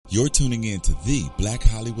You're tuning in to the Black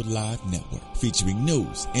Hollywood Live Network, featuring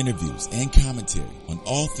news, interviews, and commentary on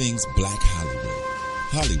all things Black Hollywood.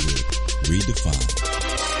 Hollywood redefined.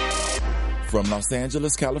 From Los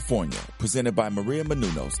Angeles, California, presented by Maria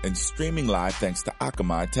Menounos and streaming live thanks to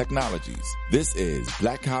Akamai Technologies. This is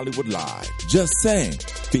Black Hollywood Live. Just saying,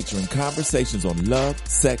 featuring conversations on love,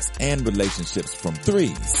 sex, and relationships from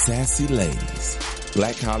three sassy ladies.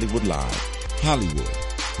 Black Hollywood Live. Hollywood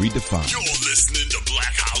redefined. You're listening to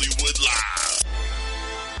Black Hollywood Live.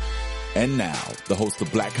 And now, the host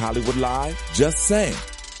of Black Hollywood Live, Just Saying.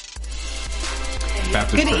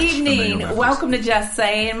 Good evening. Welcome to Just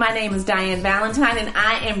Saying. My name is Diane Valentine, and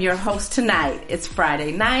I am your host tonight. It's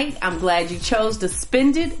Friday night. I'm glad you chose to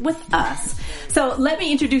spend it with us. So let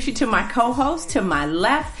me introduce you to my co-host. To my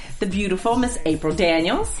left, the beautiful Miss April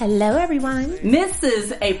Daniels. Hello, everyone.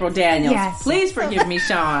 Mrs. April Daniels. Yes. Please forgive me,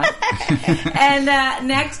 Sean. And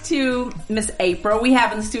next to Miss April, we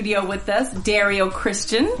have in the studio with us Dario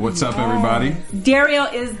Christian. What's up, everybody? Dario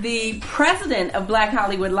is the president of Black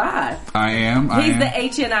Hollywood Live. I am. He's the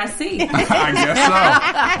HNIC. I guess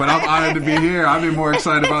so. But I'm honored to be here. I've been more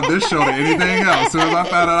excited about this show than anything else. As soon as I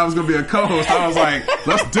found out I was going to be a co-host, I was like,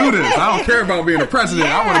 let's do this. I don't care about being a president.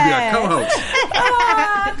 I want to be a co-host.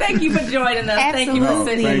 Thank you for joining us. Absolutely. Thank you for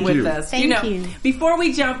sitting with us. Thank you. Before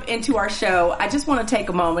we jump into our show, I just want to take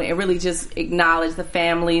a moment and really just acknowledge the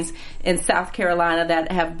families in South Carolina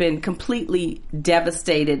that have been completely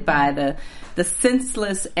devastated by the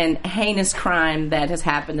senseless and heinous crime that has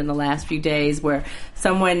happened in the last few days, where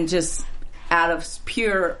someone just out of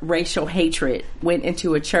pure racial hatred went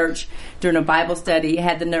into a church during a Bible study,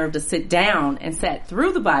 had the nerve to sit down and sat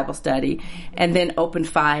through the Bible study, and then opened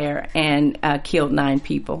fire and killed 9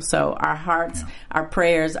 people. So our hearts, our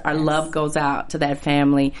prayers, our love goes out to that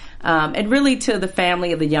family, and really to the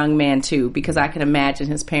family of the young man too, because I can imagine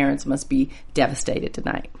his parents must be devastated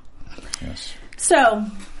tonight. Yes. So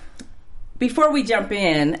before we jump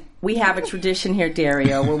in, we have a tradition here,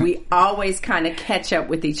 Dario, where we always kind of catch up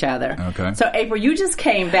with each other. Okay. So, April, you just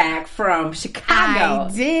came back from Chicago.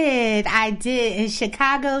 I did. And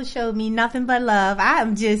Chicago showed me nothing but love.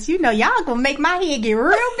 I'm just, y'all gonna make my head get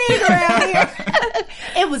real big around here.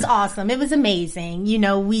 It was awesome. It was amazing.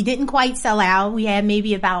 We didn't quite sell out. We had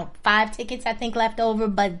maybe about 5 tickets, I think, left over,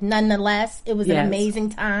 but nonetheless, it was an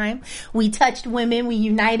amazing time. We touched women. We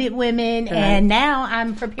united women. Right. And now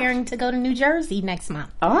I'm preparing to go to New Jersey next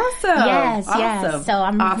month. Awesome. Yes. So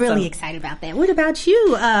I'm really excited about that. What about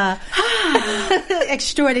you,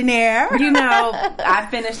 extraordinaire? I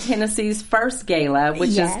finished Hennessy's first gala, which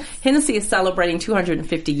is Hennessy is celebrating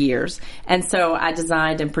 250 years. And so I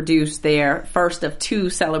designed and produced their first of 2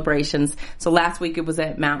 celebrations. So last week it was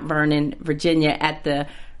at Mount Vernon, Virginia, at the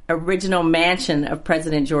original mansion of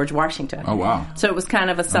President George Washington. Oh, wow. So it was kind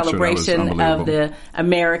of a celebration of the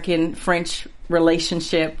American-French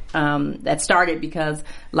relationship that started because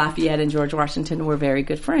Lafayette and George Washington were very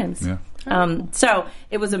good friends. Yeah. So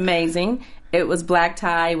it was amazing. It was black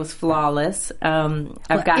tie. It was flawless.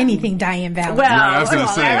 I've got anything Diane Valentine. Well, I was going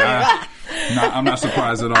to say, I'm not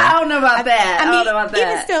surprised at all. I don't know about that. I don't know about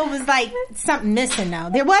that. Even still was like something missing though.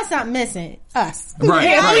 There was something missing. Us. Right.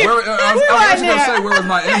 I was going to say, where was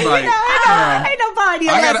my invite? Ain't nobody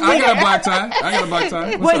else. I got a black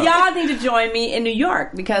tie. Well, y'all need to join me in New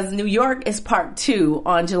York, because New York is part 2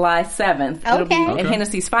 on July 7th. It'll be at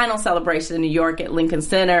Hennessy's final celebration in New York at Lincoln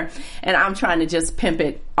Center, and I'm trying to just pimp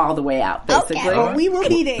it all the way out, basically. Okay, well, we will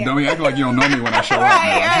be there. Don't be acting like you don't know me when I show up.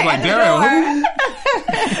 Right. Like, Dario,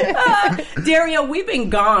 who? Dario, we've been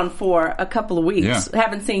gone for a couple of weeks. Yeah.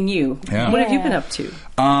 Haven't seen you. Yeah. What have you been up to?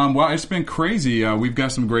 Well, it's been crazy. We've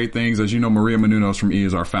got some great things. As you know, Maria Menounos from E!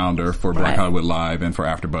 is our founder for Black Hollywood Live and for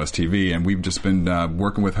AfterBuzz TV, and we've just been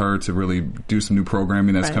working with her to really do some new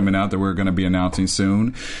programming that's coming out that we're going to be announcing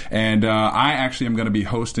soon. And I actually am going to be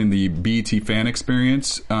hosting the BET Fan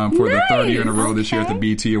Experience for the 3rd year in a row this year at the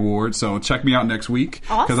BET Awards. So check me out next week,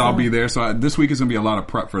 because I'll be there. So this week is going to be a lot of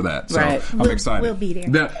prep for that. So I'm excited. We'll be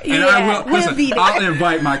there. I'll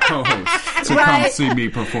invite my co-host to come see me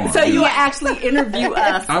perform. So you will actually interview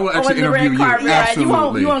us. I will actually interview you.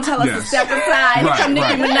 Absolutely. You won't tell us to step aside. Come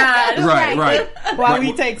Nicki Minaj. Right. While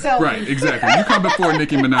we take selfies. Right, exactly. You come before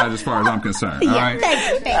Nicki Minaj as far as I'm concerned. All right?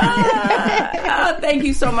 Thank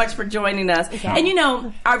you so much for joining us. Yeah.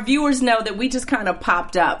 And our viewers know that we just kind of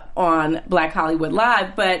popped up on Black Hollywood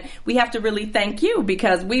Live, but we have to really thank you,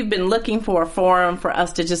 because we've been looking for a forum for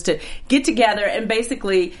us to get together and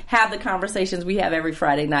basically have the conversations we have every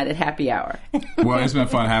Friday night at happy hour. Well, it's been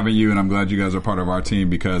fun having you, and I'm glad you guys are part of our team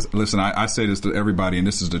because, listen, I say this to everybody, and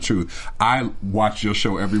this is the truth. I watch your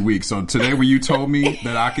show every week. So today when you told me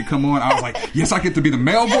that I could come on, I was like, yes, I get to be the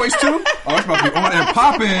male voice too? Oh, it's about to be on and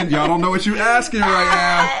popping. Y'all don't know what you're asking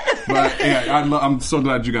right now. But yeah, I'm so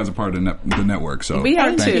glad you guys are part of the network. So we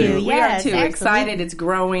are too. you. We Yes, are too absolutely. excited. It's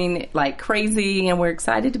growing like crazy, and we're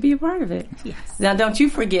excited to be a part of it. Yes. Now, don't you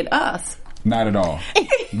forget us. not at all.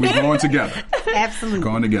 We're going together. Absolutely.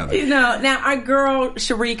 Going together. You know, now our girl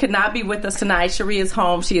Cherie could not be with us tonight. Cherie is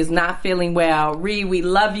home. She is not feeling well. Ree, we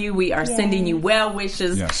love you. We are sending you well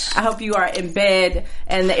wishes. Yes. I hope you are in bed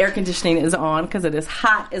and the air conditioning is on because it is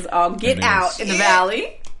hot as all get It out is. in the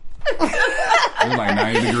valley. It's like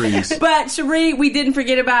 90 degrees. But Cherie, we didn't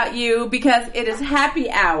forget about you because it is happy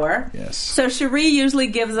hour. Yes. So Cherie usually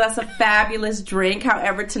gives us a fabulous drink.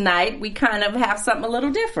 However, tonight we kind of have something a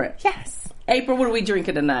little different. Yes. April, what are we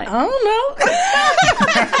drinking tonight? I don't know.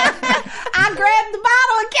 I grabbed the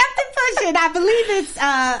bottle and kept it pushing. I believe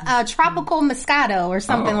it's tropical Moscato or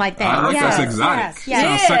something like that. I like Yes, that's exotic. Yes,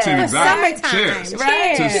 yes. Sounds sexy and exotic. Summertime. Cheers.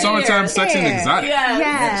 Right. To summertime Cheers. sexy and Cheers. exotic.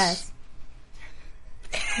 Yes.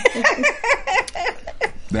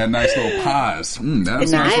 That nice little pause.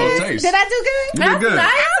 That's a nice little taste. Did I do good? You did good.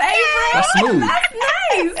 Nice, April. That's smooth. That's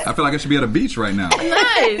nice. I feel like I should be at a beach right now.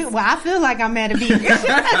 Nice. Well, I feel like I'm at a beach.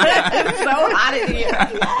 It's so hot in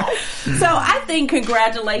here. So I think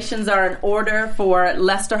congratulations are in order for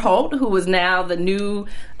Lester Holt, who is now the new,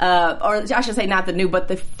 or I should say not the new, but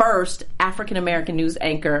the first African-American news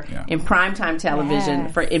anchor in primetime television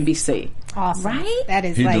Yes. for NBC. Awesome. Right? That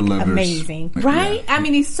is He like delivers. amazing. Right? Yeah. I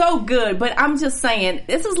mean, he's so good, but I'm just saying,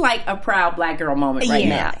 this is like a proud black girl moment right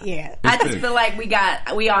Yeah, now. yeah. I It's just big. feel like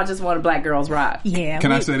we all just want a black girls rock. Yeah.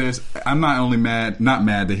 Can I we- say this? I'm not only not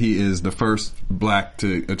mad that he is the first black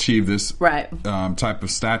to achieve this Right. Type of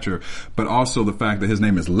stature, but also the fact that his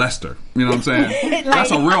name is Lester. You know what I'm saying?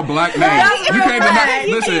 That's a real black name. That's You real can't black.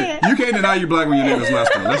 deny. Listen, you can't deny you black when your name is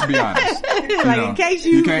Lester. Let's be honest. Like, in case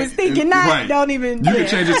you can't- was thinking not, right. don't even- You can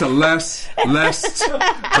change it to Lest,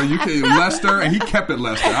 but you can Lester, and he kept it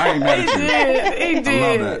Lester. I ain't mad at you. He did.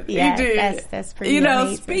 I love that. Yes, He did. that's pretty You know,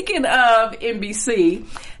 amazing. speaking of NBC,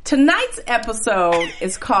 tonight's episode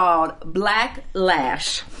is called Black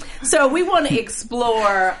Lash. So we want to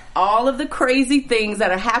explore all of the crazy things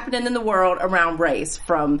that are happening in the world around race,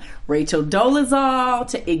 from Rachel Dolezal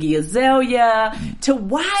to Iggy Azalea to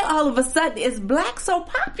why all of a sudden is black so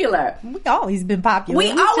popular. We always been popular.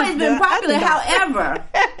 We always just been the popular. underdog.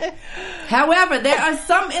 However, there are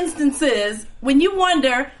some instances when you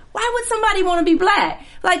wonder, why would somebody want to be black?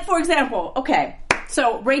 Like, for example, okay,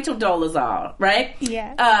 so Rachel Dolezal, right?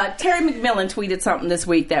 Yeah. Terry McMillan tweeted something this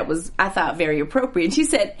week that was, I thought, very appropriate. And she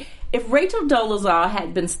said, if Rachel Dolezal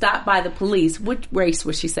had been stopped by the police, which race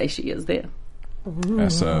would she say she is then?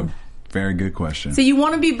 That's a very good question. So you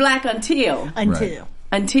want to be black until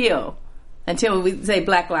we say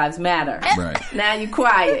Black Lives Matter. Right. Now you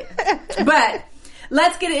quiet. But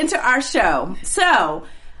let's get into our show. So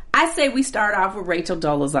I say we start off with Rachel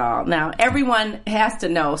Dolezal. Now everyone has to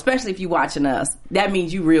know, especially if you're watching us, that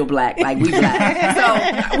means you real black, like we black.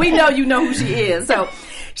 So we know you know who she is. So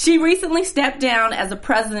she recently stepped down as the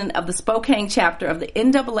president of the Spokane chapter of the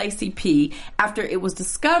NAACP after it was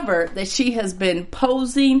discovered that she has been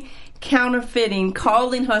posing, counterfeiting,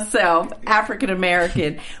 calling herself African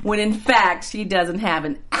American when in fact she doesn't have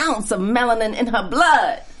an ounce of melanin in her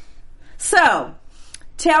blood. So,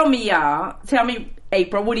 tell me,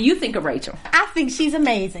 April, what do you think of Rachel? I think she's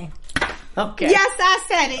amazing. Okay. Yes, I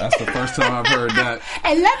said it. That's the first time I've heard that.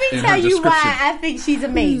 And let me in tell her you why description. I think she's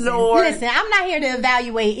amazing. Lord. Listen, I'm not here to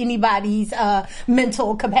evaluate anybody's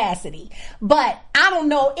mental capacity, but I don't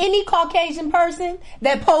know any Caucasian person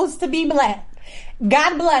that posed to be black.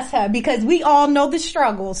 God bless her, because we all know the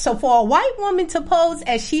struggle. So for a white woman to pose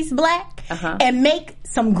as she's black and make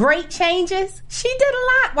some great changes, she did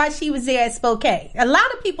a lot while she was there at Spokane. A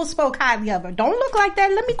lot of people spoke highly of her. Don't look like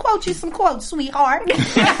that. Let me quote you some quotes, sweetheart.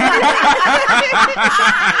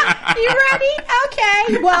 You ready?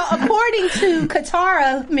 Okay. Well, according to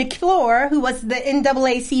Katara McClure, who was the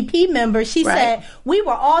NAACP member, she said, we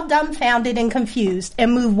were all dumbfounded and confused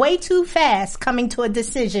and moved way too fast coming to a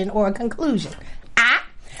decision or a conclusion.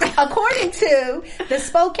 According to the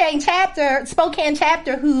Spokane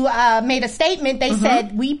chapter who made a statement, they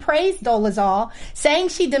said, we praised Dolezal, saying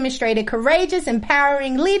she demonstrated courageous,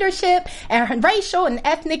 empowering leadership, and her racial and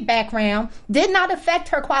ethnic background did not affect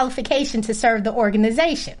her qualification to serve the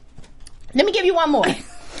organization. Let me give you one more.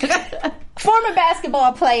 Former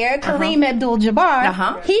basketball player Kareem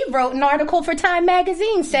Abdul-Jabbar, he wrote an article for Time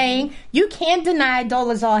magazine saying, "You can't deny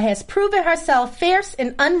Dolezal has proven herself fierce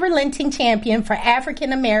and unrelenting champion for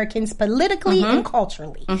African Americans politically and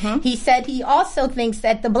culturally." He said he also thinks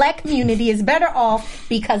that the black community is better off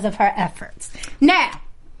because of her efforts. Now,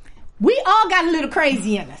 we all got a little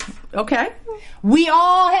crazy in us. Okay. We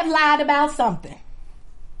all have lied about something.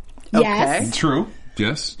 Yes. Okay. True.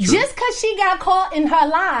 Yes. True. Just because she got caught in her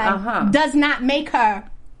lie does not make her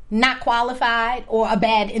not qualified or a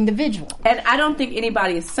bad individual. And I don't think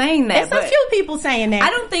anybody is saying that. There's a few people saying that. I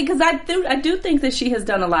don't think, because I do think that she has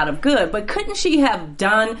done a lot of good, but couldn't she have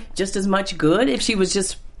done just as much good if she was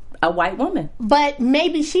just a white woman? But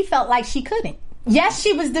maybe she felt like she couldn't. Yes,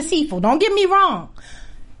 she was deceitful. Don't get me wrong.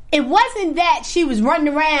 It wasn't that she was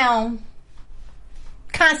running around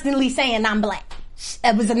constantly saying, "I'm black."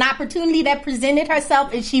 It was an opportunity that presented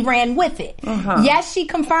herself and she ran with it. Yes, she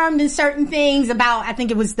confirmed in certain things about, I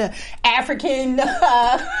think it was the African... Shut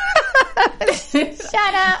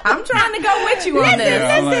up. I'm trying to go with you on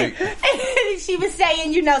this. Listen. She was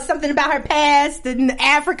saying, something about her past and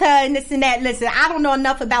Africa and this and that. Listen, I don't know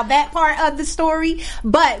enough about that part of the story,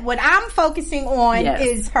 but what I'm focusing on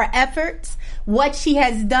is her efforts, what she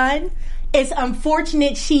has done. It's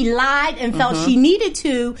unfortunate she lied and felt she needed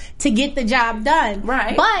to get the job done.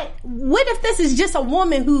 Right. But what if this is just a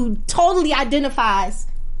woman who totally identifies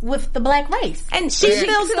with the black race? And she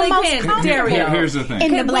feels the most comfortable. Here's the thing.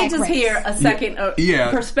 In the black race. Just hear a second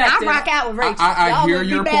perspective. I rock out with Rachel. I hear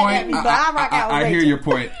your point. I rock out with Rachel. I hear your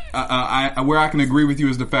point. Where I can agree with you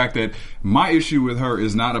is the fact that my issue with her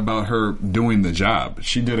is not about her doing the job.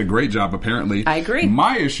 She did a great job, apparently. I agree.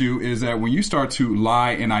 My issue is that when you start to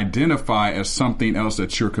lie and identify as something else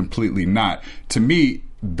that you're completely not, to me,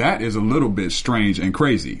 that is a little bit strange and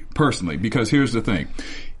crazy, personally, because here's the thing.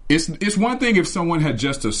 It's one thing if someone had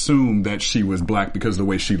just assumed that she was black because of the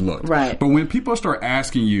way she looked. Right. But when people start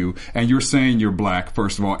asking you and you're saying you're black,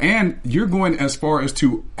 first of all, and you're going as far as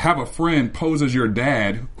to have a friend pose as your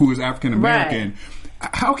dad who is African American,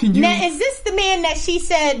 how can you... Now, is this the man that she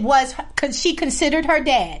said was, because she considered her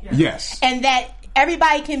dad? Yes. And that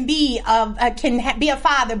everybody can be a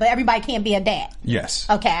father, but everybody can't be a dad? Yes.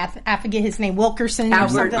 Okay, I forget his name, Wilkerson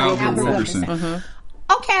Albert or something. Albert Wilkerson.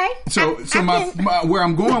 Okay. So where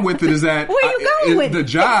I'm going with it is that where you going with the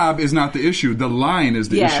job is not the issue. The line is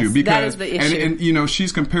the issue. Because, that is the issue. And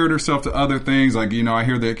she's compared herself to other things. Like, I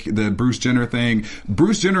hear the Bruce Jenner thing.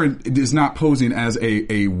 Bruce Jenner is not posing as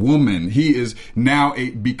a woman. He is now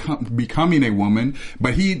becoming a woman,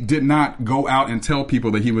 but he did not go out and tell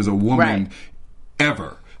people that he was a woman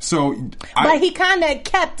ever. But he kind of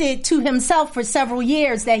kept it to himself for several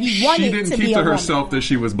years that he wanted to be a woman. She didn't keep to herself that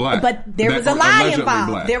she was black. But there was a lie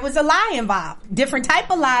involved. There was a lie involved. Different type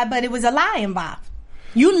of lie, but it was a lie involved.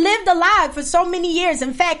 You lived a lie for so many years.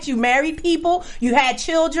 In fact, you married people, you had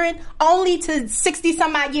children, only to 60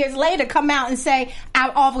 some odd years later come out and say, "I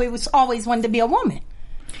always wanted to be a woman."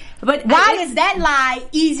 But why is that lie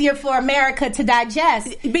easier for America to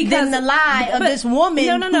digest than the lie of this woman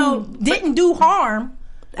who didn't do harm?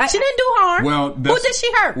 She didn't do harm. Well, who did she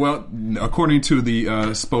hurt? Well, according to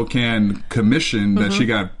the Spokane Commission that she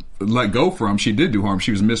got let go from, she did do harm.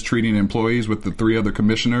 She was mistreating employees with the 3 other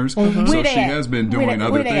commissioners. So she has been doing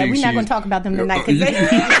other things. We're not going to talk about them tonight. Be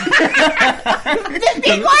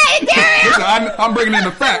quiet, Daryl. I'm bringing in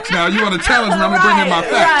the facts now. You want to challenge me? I'm going to bring in my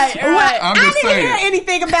facts. Right. I'm just saying. I didn't hear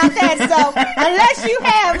anything about that. So unless you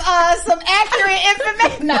have some accurate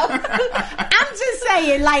information, no. I'm just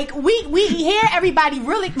saying, like, we hear everybody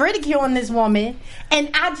really ridiculing this woman,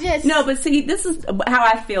 and I just but see, this is how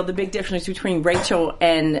I feel. The big difference between Rachel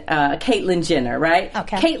and Caitlyn Jenner, right?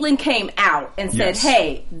 Okay. Caitlyn came out and said,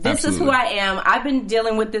 "Hey, this is who I am. I've been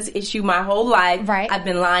dealing with this issue my whole life. Right. I've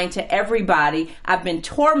been lying to everybody. I've been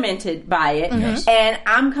tormented by it, and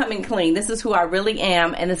I'm coming clean. This is who I really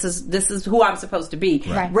am, and this is who I'm supposed to be."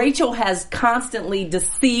 Right. Rachel has constantly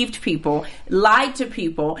deceived people, lied to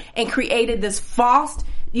people, and created this false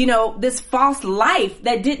life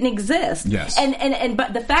that didn't exist. Yes.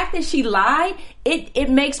 But the fact that she lied, it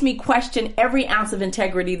makes me question every ounce of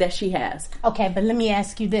integrity that she has. Okay, but let me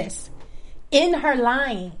ask you this. In her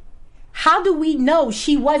lying, how do we know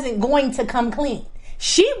she wasn't going to come clean?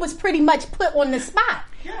 She was pretty much put on the spot.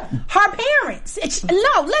 Yeah. Her parents.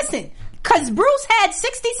 Listen, because Bruce had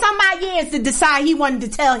 60 some odd years to decide he wanted to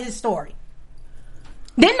tell his story.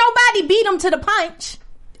 Then nobody beat him to the punch.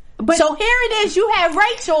 So here it is. You have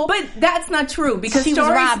Rachel, but that's not true because she was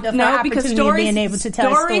robbed of her opportunity of being able to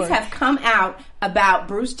tell stories have come out about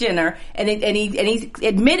Bruce Jenner, and he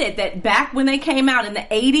admitted that back when they came out in the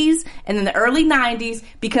 80s and in the early 90s,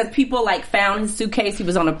 because people like found his suitcase, he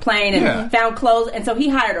was on a plane and found clothes, and so he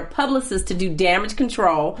hired a publicist to do damage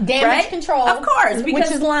control. Control, of course,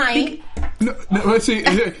 which is lying. No, let's see.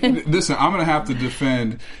 Listen, I'm going to have to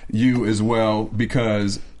defend you as well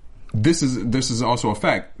because this is also a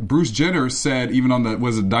fact. Bruce Jenner said, even on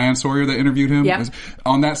was it Diane Sawyer that interviewed him? Yep.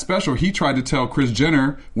 On that special, he tried to tell Kris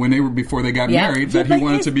Jenner before they got married that he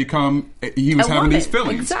wanted to become, he was having these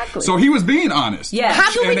feelings. Exactly. So he was being honest. Yeah.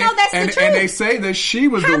 How do we know that's the truth? And they say that she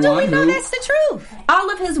was How the do one we know who... that's the truth? All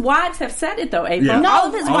of his wives have said it though, April. Yeah. All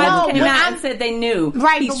of his wives came out and and said they knew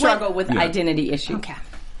he struggled with identity issues. Okay.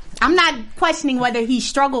 I'm not questioning whether he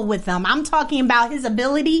struggled with them. I'm talking about his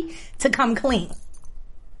ability to come clean.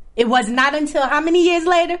 It was not until how many years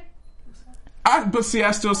later? But see,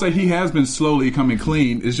 I still say he has been slowly coming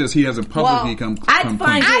clean. It's just he hasn't publicly come clean.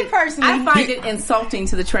 I find it insulting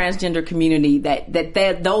to the transgender community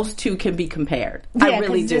that those two can be compared. Yeah, I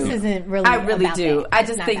really do. This isn't really I really about do. that. I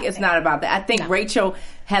just think it's not about that. I think Rachel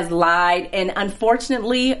has lied, and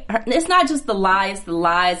unfortunately, it's not just the lies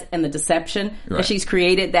and the deception that she's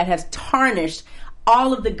created that has tarnished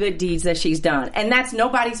all of the good deeds that she's done. And that's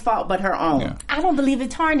nobody's fault but her own. Yeah. I don't believe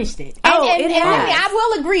it tarnished it. I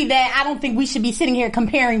will agree that I don't think we should be sitting here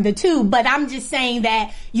comparing the two, but I'm just saying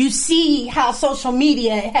that you see how social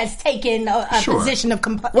media has taken a position of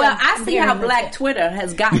Well, I see how Black Twitter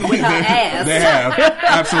has gotten with her ass. They have.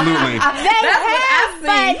 Absolutely.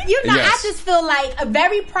 But, I just feel like a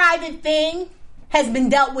very private thing has been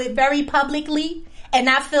dealt with very publicly, and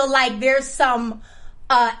I feel like there's some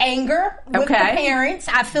anger with the parents.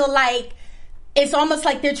 I feel like it's almost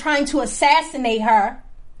like they're trying to assassinate her,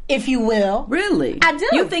 if you will. Really? I do.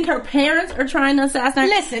 You think her parents are trying to assassinate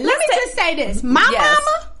her? Listen, let me just say this. My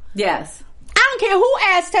mama? Yes. I don't care who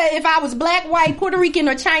asked her if I was black, white, Puerto Rican,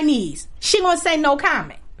 or Chinese. She gonna say no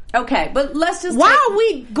comment. Okay, but let's just... Why are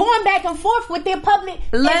we going back and forth with their public...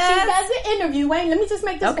 She does an interview. Wait, let me just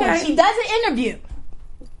make this point. She does an interview.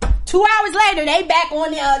 2 hours later, they back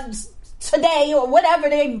on Today or whatever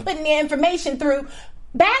they putting their information through,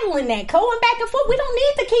 battling that, going back and forth. We don't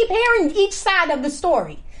need to keep hearing each side of the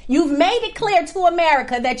story. You've made it clear to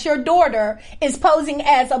America that your daughter is posing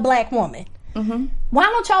as a black woman. Mm-hmm. Why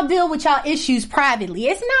don't y'all deal with y'all issues privately?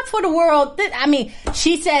 It's not for the world. I mean,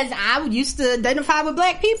 she says, I used to identify with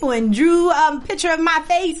black people and drew a picture of my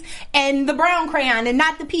face and the brown crayon and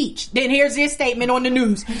not the peach. Then here's their statement on the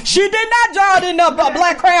news. She did not draw it in a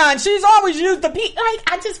black crayon. She's always used the peach.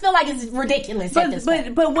 Like, I just feel like it's ridiculous at this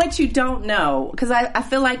point. But what you don't know, because I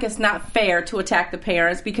feel like it's not fair to attack the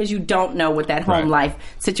parents because you don't know what that home life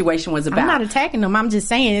situation was about. I'm not attacking them. I'm just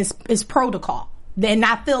saying it's protocol. Then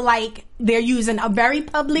I feel like they're using a very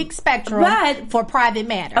public spectrum for private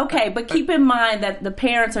matter. Okay, but keep in mind that the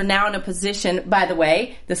parents are now in a position, by the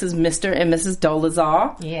way, this is Mr. and Mrs.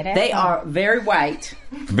 Dolezal. Yeah, they are very white.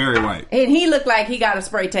 Very white. And he looked like he got a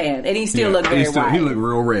spray tan, and he still looked very white. He looked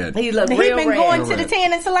real red. He looked real red. He's been going to the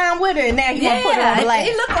tanning salon with her, and now he's going to put her on black.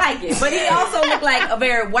 He looked like it, but he also looked like a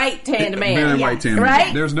very white tanned man. Very white tanned right?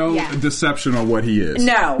 man. There's no deception on what he is.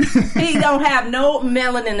 No. He don't have no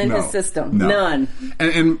melanin in his system. No. None.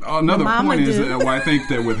 And another point is why I think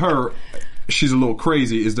that with her, she's a little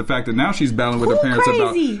crazy is the fact that now she's battling with her parents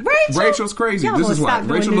about Rachel's crazy. Y'all this is why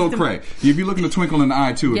Rachel's a little cray. If you look in the twinkle in the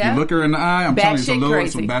eye too, if you look her in the eye, I'm telling you, some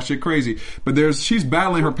batshit crazy. But she's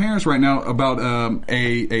battling her parents right now about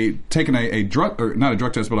taking a drug or not a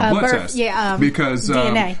drug test, but a blood test. Yeah, because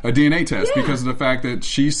DNA. A DNA test because of the fact that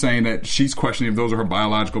she's saying that she's questioning if those are her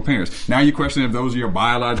biological parents. Now you question if those are your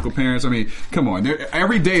biological parents. I mean, come on.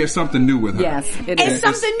 Every day is something new with her. Yes, it's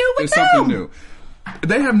something new with them. Something new.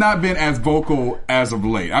 They have not been as vocal as of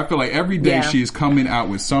late. I feel like every day she's coming out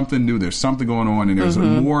with something new. There's something going on, and there's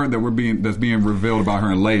more that's being revealed about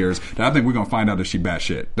her in layers. That I think we're gonna find out that she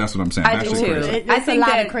batshit. That's what I'm saying. I do too. I think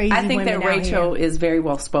that Rachel is very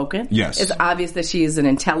well spoken. Yes, it's obvious that she is an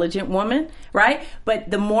intelligent woman, right? But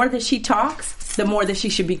the more that she talks, the more that she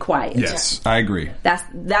should be quiet. Yes, I agree. That's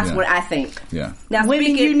what I think. Yeah. Now,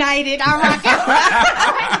 Women united. All right.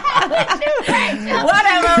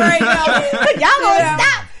 Whatever, Rachel. Y'all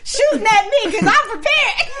stop shooting at me because I'm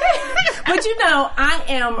prepared. But I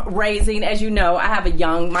am raising, as you know, I have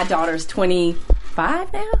my daughter's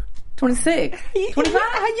 25 now? 26. 25?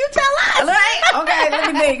 You tell us. Right? Okay,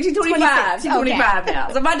 let me think. She's 25. She's 25 now.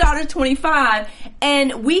 So my daughter's 25,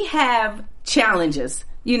 and we have challenges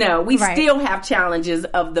You know, we Right. still have challenges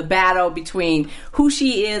of the battle between who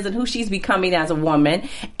she is and who she's becoming as a woman,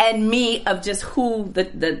 and me of just who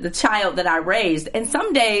the child that I raised. And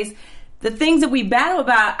some days, the things that we battle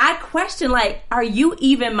about, I question, like, are you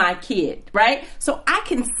even my kid? Right? So I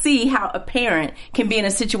can see how a parent can be in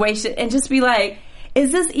a situation and just be like,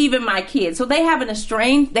 is this even my kid? So they have an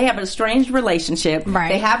estranged relationship. Right.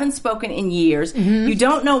 They haven't spoken in years. You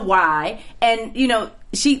don't know why. And, you know,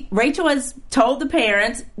 Rachel has told the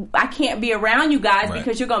parents, I can't be around you guys Right.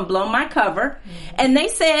 because you're going to blow my cover. And they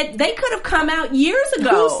said they could have come out years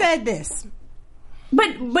ago. Who said this?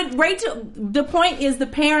 But Rachel, the point is the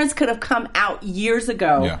parents could have come out years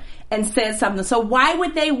ago and said something. So why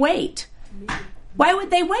would they wait? Why would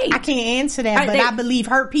they wait? I can't answer that, but I believe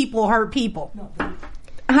hurt people hurt people.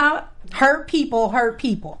 How? Hurt people hurt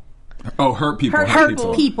people. Oh, hurt people.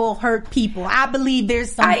 Hurt People hurt people. I believe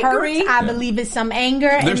there's some I hurt. agree. I believe it's some anger,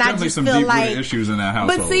 There's and I definitely just some feel deep-rooted like issues in that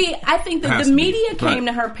household. But see, I think that Has the to be. media came Right.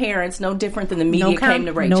 to her parents no different than the media came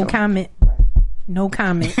to Rachel. No comment. No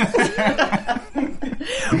comment.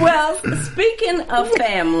 Well, speaking of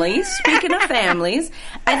families,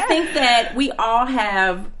 I think that we all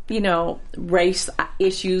have, you know, race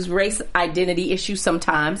issues, race identity issues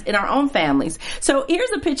sometimes in our own families. So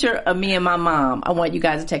here's a picture of me and my mom I want you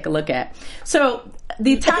guys to take a look at. So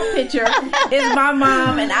the top picture is my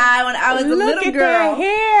mom and I when I was a Look little at girl. their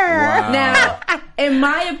hair. Wow. Now, in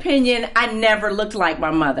my opinion, I never looked like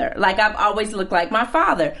my mother. Like, I've always looked like my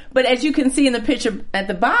father. But as you can see in the picture at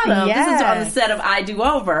the bottom, this is on the Yes. set of I Do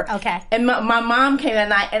Over. Okay. And my mom came at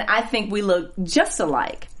night, and I think we look just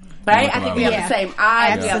alike. Right? look I think we alike. have the same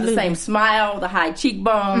eyes, we have the Absolutely. same smile, the high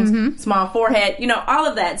cheekbones, small forehead, you know, all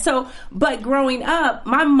of that. So, but growing up,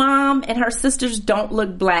 my mom and her sisters don't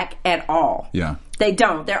look black at all. Yeah. They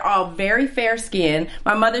don't. They're all very fair skinned.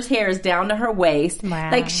 My mother's hair is down to her waist.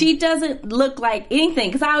 Wow. Like, she doesn't look like anything.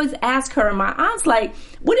 Because I always ask her and my aunts, like,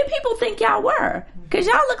 what did people think y'all were? Because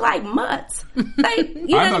y'all look like mutts. Like, you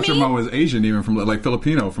know I what I thought mean? your mom was Asian, even from like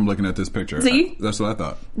Filipino, from looking at this picture. See? That's what I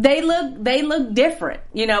thought. They look different,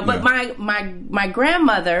 you know. But Yeah. my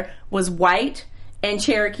grandmother was white and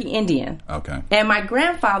Cherokee Indian. Okay. And my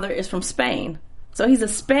grandfather is from Spain. So he's a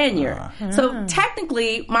Spaniard. So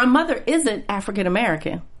technically, my mother isn't African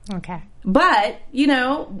American. Okay. But, you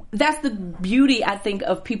know, that's the beauty, I think,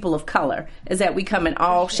 of people of color, is that we come in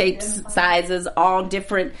all shapes, sizes, all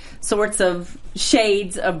different sorts of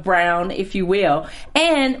shades of brown, if you will.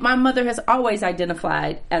 And my mother has always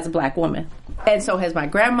identified as a black woman. And so has my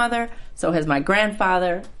grandmother, so has my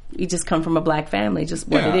grandfather. We just come from a black family, just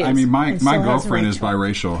what it is. I mean, my so has girlfriend is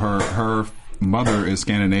Rachel. biracial. Her mother is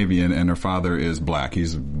Scandinavian and her father is black.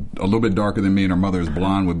 He's a little bit darker than me, and her mother is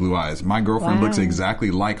blonde with blue eyes. My girlfriend Wow. looks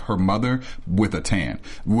exactly like her mother with a tan.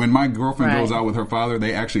 When my girlfriend Right. goes out with her father,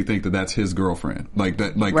 they actually think that that's his girlfriend, like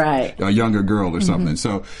Right. a younger girl or something.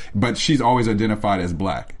 So, but she's always identified as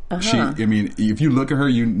black. She, I mean, if you look at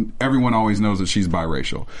her, everyone always knows that she's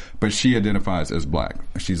biracial, but she identifies as black.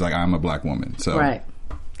 She's like, I'm a black woman. So, Right.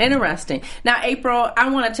 Interesting. Now, April, I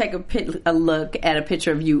want to take a look at a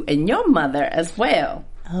picture of you and your mother as well.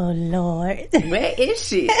 Oh Lord. Where is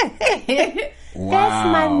she? wow. That's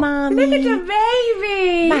my mommy. Look at the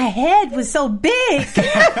baby. My head was so big.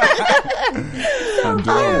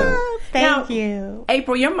 Adorable. Thank Now, you.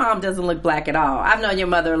 April, your mom doesn't look black at all. I've known your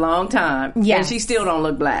mother a long time. Yes. And she still don't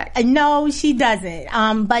look black. No, she doesn't.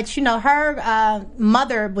 But you know, her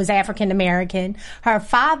mother was African American. Her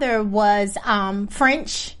father was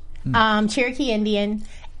French, Cherokee Indian,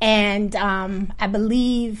 and I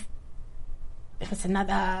believe it was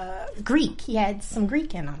another Greek. He had some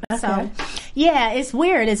Greek in him. So, yeah, it's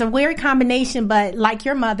weird. It's a weird combination, but like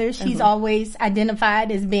your mother, she's always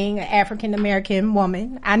identified as being an African American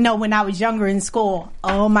woman. I know when I was younger in school,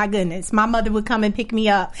 oh my goodness, my mother would come and pick me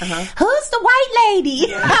up. Who's the white lady?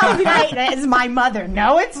 I'll be like, that is my mother.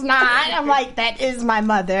 No, it's not. I'm like, that is my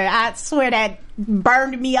mother. I swear that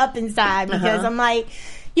burned me up inside because I'm like,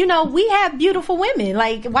 you know, we have beautiful women.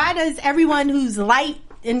 Like, why does everyone who's light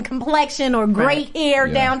in complexion or gray hair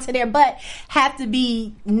down to their butt have to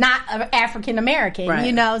be not African American,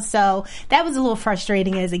 you know? So that was a little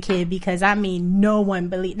frustrating as a kid because, I mean, no one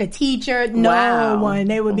believed, the teacher, no one,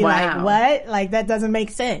 they would be like, what? Like, that doesn't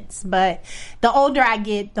make sense. But the older I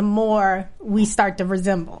get, the more we start to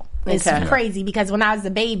resemble. It's crazy because when I was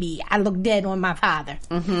a baby, I looked dead on my father.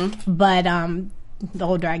 But, the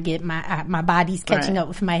older I get, my body's catching up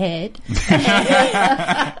with my head,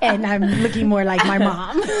 and I'm looking more like my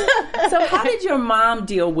mom. So how did your mom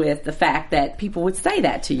deal with the fact that people would say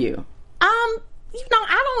that to you? You know,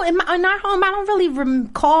 in our home, I don't really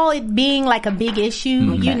recall it being like a big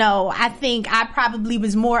issue. You know, I think I probably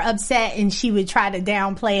was more upset and she would try to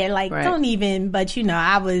downplay it, like, don't even, but you know,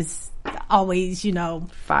 I was always, you know.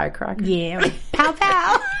 Firecracker. Yeah. Pow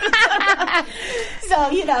pow. So,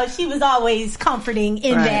 you know, she was always comforting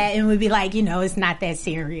in that and would be like, you know, it's not that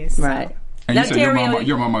serious. Right. So. And you said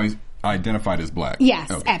your mama identified as black.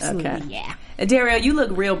 Yes, okay. absolutely, yeah. Dario, you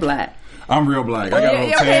look real black. I'm real black. I got a little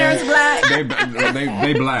your tan. parents black?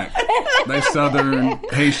 They black. They Southern,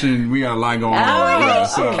 Haitian. We got a lot going on. Yeah.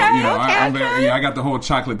 So, you know, I got the whole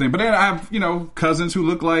chocolate thing. But then I have, you know, cousins who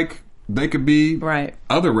look like they could be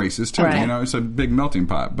other races too. You know, it's a big melting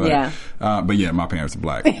pot. But yeah, my parents are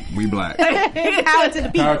black. We black. Power to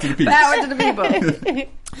the people. Power to the people. Power to the people.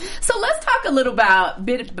 So let's talk a little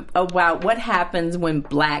bit about what happens when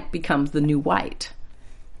black becomes the new white.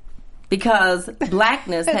 Because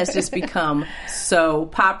blackness has just become so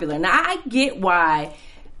popular. Now, I get why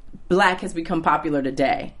black has become popular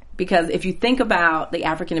today. Because if you think about the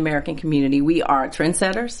African American community, we are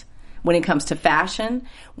trendsetters when it comes to fashion,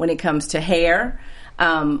 when it comes to hair,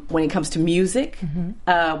 when it comes to music,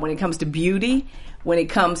 when it comes to beauty, when it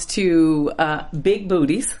comes to big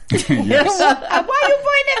booties. Yes. Why are you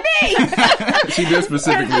pointing at me? She did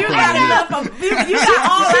specifically point at you. You got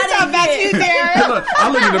all that about you there.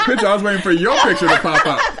 I looked at the picture. I was waiting for your picture to pop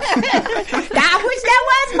up. I wish that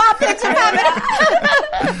was my picture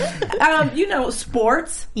popping. You know,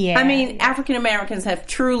 sports. Yeah. I mean, African Americans have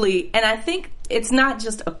truly, and I think it's not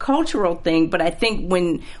just a cultural thing, but I think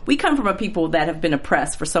when we come from a people that have been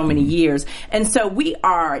oppressed for so many years, and so we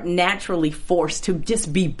are naturally forced to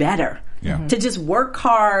just be better. Yeah. To just work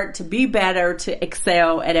hard, to be better, to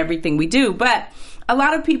excel at everything we do. But a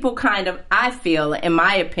lot of people kind of, I feel, in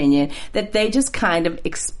my opinion, that they just kind of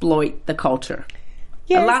exploit the culture.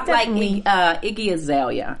 Yes, a lot definitely. like Iggy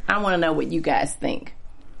Azalea. I want to know what you guys think.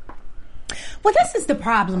 Well, this is the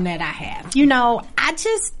problem that I have. You know, I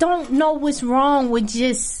just don't know what's wrong with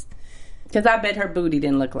just... Because I bet her booty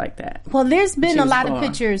didn't look like that. Well, there's been a lot of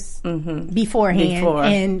pictures beforehand,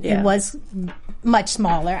 and it was much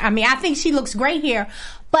smaller. I mean, I think she looks great here,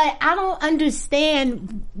 but I don't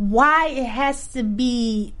understand why it has to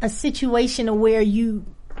be a situation where you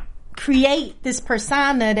create this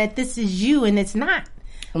persona that this is you and it's not.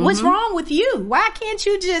 What's wrong with you? Why can't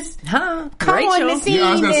you just come Rachel. on the scene? Yeah,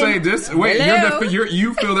 I was gonna say this. Wait,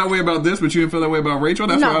 you feel that way about this, but you didn't feel that way about Rachel.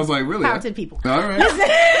 That's why I was like, really? Power to the people. All right.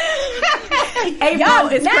 April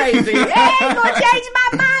is crazy. They ain't gonna change my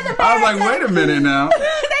mind about I was like, wait a minute now. They're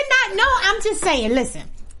not. No, I'm just saying. Listen,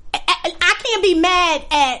 I can't be mad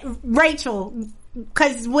at Rachel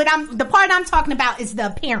because the part I'm talking about is the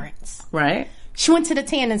appearance. Right. She went to the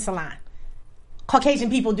tanning salon. Caucasian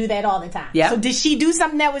people do that all the time. Yeah. So did she do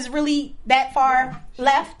something that was really that far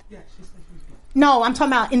left? Yeah, she said she was good. No, I'm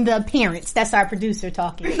talking about in the appearance. That's our producer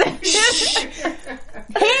talking.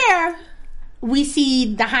 Here, we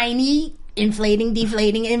see the hiney inflating,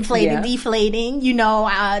 deflating, deflating. You know,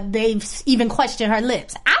 they've even questioned her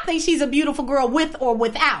lips. I think she's a beautiful girl with or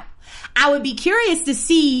without. I would be curious to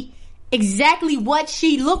see exactly what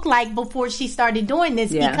she looked like before she started doing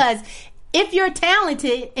this because if you're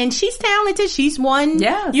talented, and she's talented, she's won,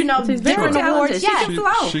 different awards. She can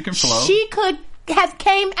flow. She can flow. She could have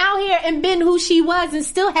came out here and been who she was and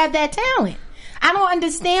still have that talent. I don't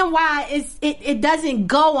understand why it doesn't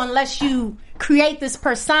go unless you create this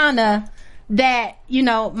persona that, you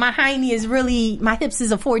know, my hiney is really, my hips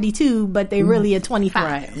is a 42, but they really a 25.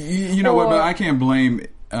 Right. You know what, but I can't blame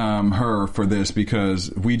her for this because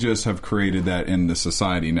we just have created that in the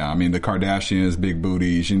society now. I mean, the Kardashians, big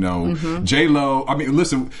booties, you know, J-Lo. I mean,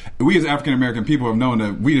 listen, we as African American people have known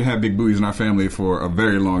that we have big booties in our family for a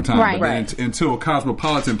very long time. Right. But then until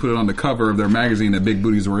Cosmopolitan put it on the cover of their magazine that big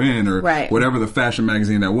booties were in, or whatever the fashion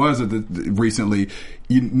magazine that was recently,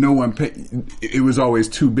 no one paid. It was always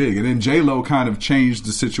too big. And then J-Lo kind of changed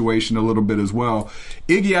the situation a little bit as well.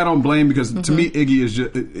 Iggy, I don't blame because to me, Iggy is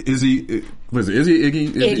just, is he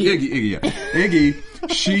Iggy? Iggy, yeah. Iggy,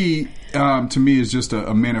 she, to me is just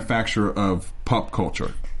a manufacturer of pop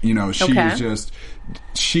culture. You know, she is just,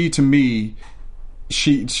 to me,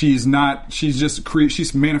 she's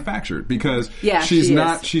manufactured because she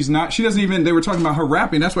doesn't even, they were talking about her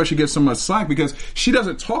rapping. That's why she gets so much slack because she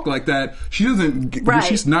doesn't talk like that. She doesn't, when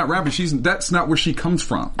she's not rapping, that's not where she comes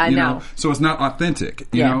from. I know. So it's not authentic,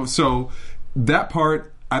 you know? So that part,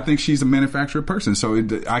 I think she's a manufactured person, so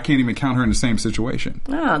I can't even count her in the same situation.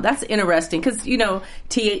 Oh, that's interesting because, you know,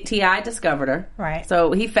 T.I. discovered her. Right.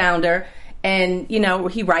 So he found her. And, you know,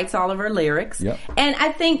 he writes all of her lyrics. Yep. And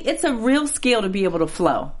I think it's a real skill to be able to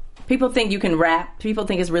flow. People think you can rap. People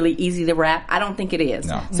think it's really easy to rap. I don't think it is.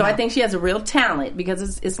 No. So I think she has a real talent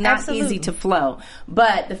because it's not Absolutely. easy to flow.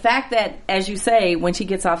 But the fact that, as you say, when she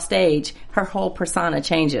gets off stage, her whole persona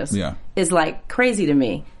changes is like crazy to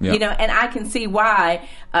me. Yeah. You know, and I can see why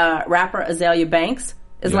rapper Azalea Banks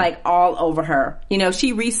is like all over her. You know,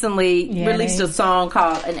 she recently released a song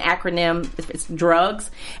called an acronym, it's drugs.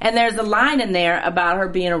 And there's a line in there about her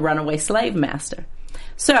being a runaway slave master.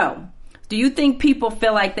 So, do you think people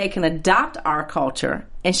feel like they can adopt our culture,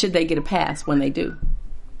 and should they get a pass when they do?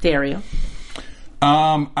 Dario?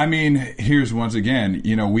 I mean, here's once again,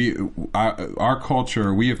 you know, our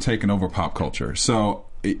culture, we have taken over pop culture. So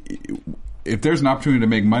if there's an opportunity to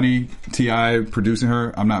make money, T.I. producing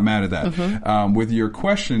her, I'm not mad at that. Mm-hmm. With your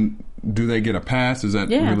question, do they get a pass? Is that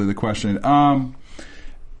really the question?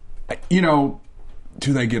 You know,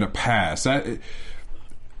 do they get a pass?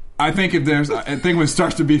 I think when it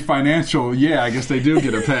starts to be financial, I guess they do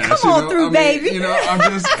get a pass. Come on through, baby. You know, I'm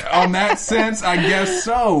just on that sense, I guess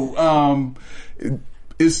so.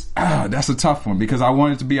 That's a tough one because I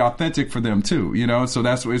want it to be authentic for them too. You know, so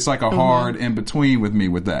it's like a hard in between with me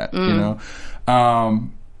with that. You know,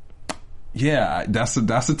 that's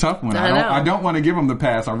a tough one. I don't want to give them the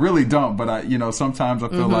pass. I really don't. But sometimes I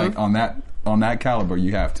feel like on that caliber,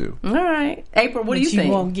 you have to. All right. April, what do you think?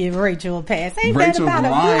 You won't give Rachel a pass. Ain't Rachel's that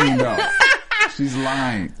about lying, though. She's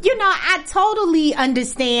lying. You know, I totally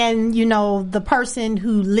understand, the person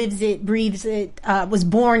who lives it, breathes it, was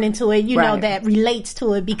born into it, know, that relates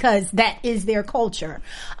to it because that is their culture.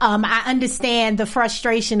 I understand the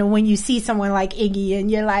frustration of when you see someone like Iggy and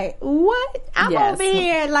you're like, what? I'm over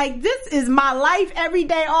here, like, this is my life every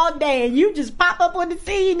day, all day, and you just pop up on the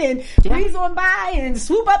scene and breeze on by and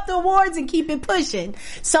swoop up the awards and keep it pushing.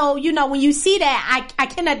 So, when you see that, I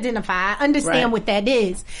can identify, I understand what that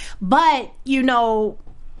is. But,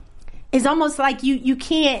 it's almost like you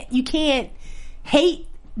can't hate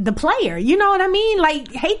the player. You know what I mean?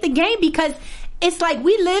 Like, hate the game because it's like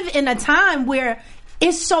we live in a time where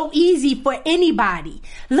it's so easy for anybody.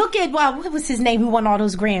 Look at, what was his name who won all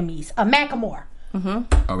those Grammys? Macklemore. Mm-hmm.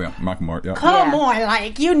 Oh yeah, Macklemore. Yeah. Come on,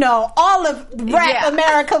 like all of rap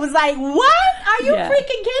America was like, "What? Are you freaking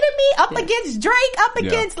kidding me? Up against Drake? Up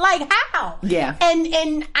against like how?" Yeah.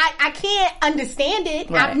 And I can't understand it.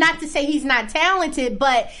 Right. Not to say he's not talented,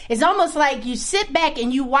 but it's almost like you sit back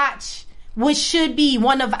and you watch what should be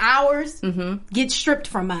one of ours get stripped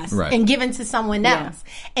from us and given to someone else.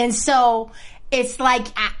 And so it's like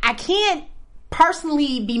I can't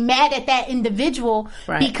personally be mad at that individual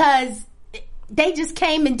because they just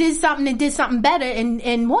came and did something better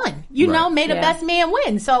and won. Made a best man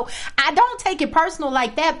win. So I don't take it personal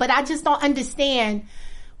like that, but I just don't understand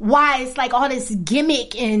why it's like all this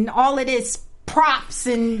gimmick and all of this props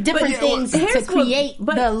and different things to create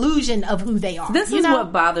the illusion of who they are. This is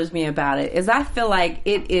what bothers me about it, is I feel like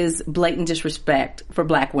it is blatant disrespect for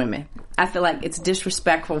black women. I feel like it's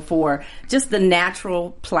disrespectful for just the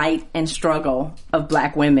natural plight and struggle of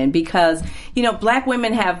black women because, black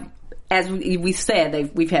women have, as we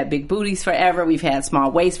said, we've had big booties forever. We've had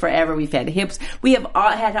small waists forever. We've had hips. We have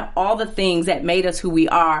had all the things that made us who we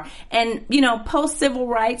are. And, post civil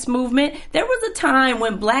rights movement, there was a time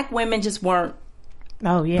when black women just weren't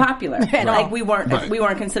popular. Like we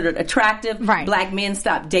weren't considered attractive. Right. Black men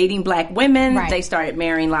stopped dating black women. Right. They started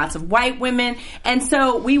marrying lots of white women. And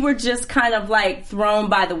so we were just kind of like thrown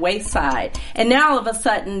by the wayside. And now all of a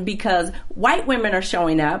sudden, because white women are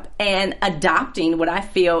showing up and adopting what I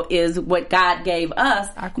feel is what God gave us,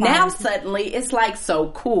 now suddenly it's like so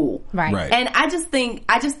cool. Right. And I just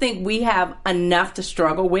think we have enough to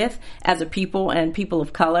struggle with as a people and people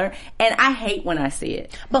of color. And I hate when I see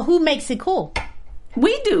it. But who makes it cool?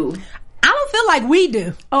 We do. I don't feel like we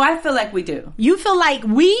do. Oh, I feel like we do. You feel like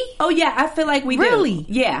we? Oh, yeah, I feel like we do. Really?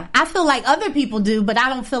 Yeah. I feel like other people do, but I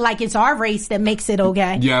don't feel like it's our race that makes it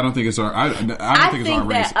okay. Yeah, I don't think it's our. I don't think it's our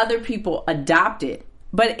race. That other people adopt it,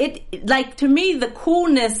 but it to me the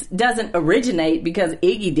coolness doesn't originate because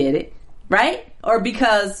Iggy did it, right? Or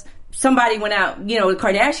because somebody went out. The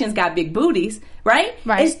Kardashians got big booties. Right?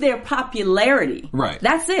 It's their popularity. Right.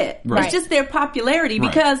 That's it. Right. It's just their popularity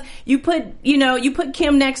because you put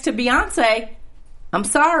Kim next to Beyonce. I'm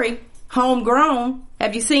sorry, homegrown.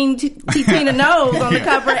 Have you seen Tina Knowles on the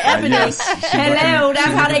cover of Ebony? Yes, hello,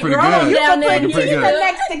 that's how they grow good. down there. Tina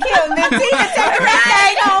next to Kim. Then Tina take the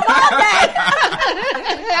rag home all day.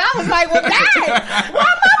 I was like, well, dang, why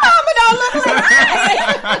my mama don't look like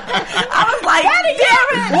that? I was like,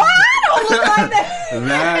 why I don't look like that?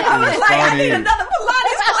 That I was is like, funny. I need another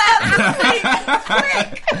Pilates class.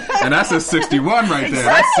 And that's a 61 right there.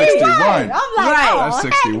 That's Right. 61. I'm like, Right. oh, That's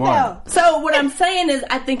heck 61. no. So what I'm saying is,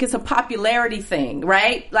 I think it's a popularity thing,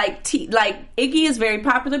 right? Like Iggy is very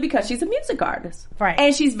popular because she's a music artist, Right.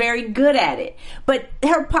 And she's very good at it. But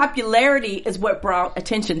her popularity is what brought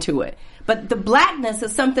attention to it. But the blackness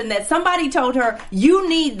is something that somebody told her, you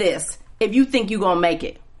need this if you think you're gonna make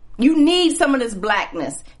it. You need some of this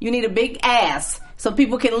blackness. You need a big ass so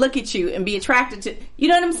people can look at you and be attracted to. You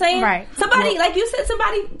know what I'm saying? Right. Somebody, like you said,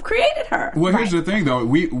 somebody created her. Well, here's the thing, though.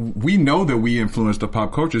 We know that we influence the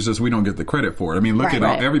pop culture, it's just we don't get the credit for it. I mean, look at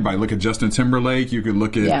everybody. Look at Justin Timberlake. You could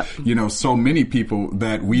look at, so many people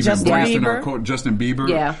that we've embraced in our culture. Justin Bieber.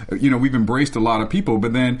 Yeah. We've embraced a lot of people.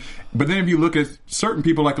 But then if you look at certain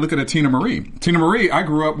people, like look at a Tina Marie. Tina Marie, I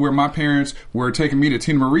grew up where my parents were taking me to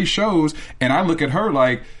Tina Marie shows, and I look at her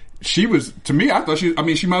like, she was, to me, I thought she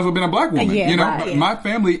might as well have been a black woman. Yeah, But my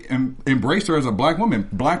family embraced her as a black woman.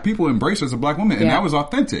 Black people embraced her as a black woman, and that was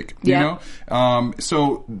authentic. You know,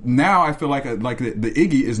 so now I feel like the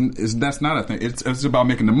Iggy is that's not a thing. It's about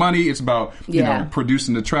making the money. It's about you know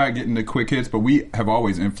producing the track, getting the quick hits. But we have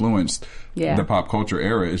always influenced the pop culture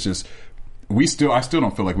era. It's just. I still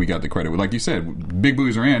don't feel like we got the credit. Like you said, big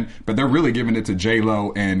booties are in, but they're really giving it to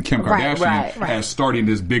J-Lo and Kim Kardashian as starting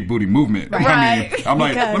this big booty movement. Right. I mean, I'm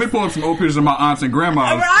like, let me pull up some old pictures of my aunts and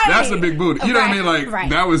grandmas. Right. That's a big booty. You know what I mean? Like,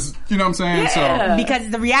 that was, you know what I'm saying? So Because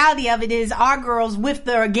the reality of it is our girls with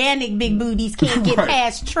the organic big booties can't get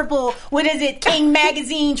past King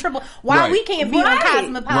Magazine, why we can't be on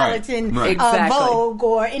Cosmopolitan, Vogue,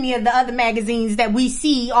 or any of the other magazines that we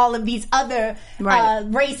see all of these other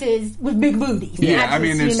races with big booties. Yeah, I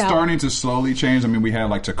mean, it's starting to slowly change. I mean, we had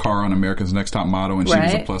like Takara on America's Next Top Model, and she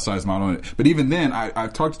was a plus size model. But even then, I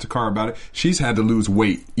talked to Takara about it. She's had to lose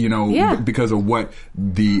weight, because of what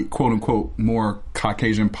the quote unquote more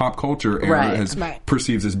Caucasian pop culture era has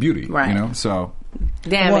perceives as beauty. You know, so.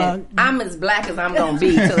 Damn it. I'm as black as I'm going to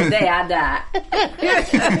be till the day I die.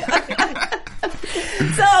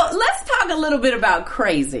 So let's talk a little bit about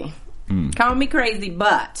crazy. Call me crazy,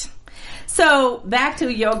 but... So, back to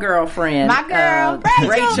your girlfriend. My girl,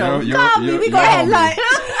 Rachel. Call me. We go have lunch.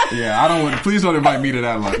 Yeah, please don't invite me to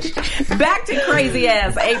that lunch. Back to crazy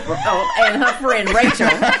ass April and her friend Rachel.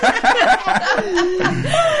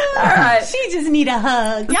 All right. She just need a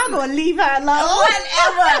hug. Y'all gonna leave her alone.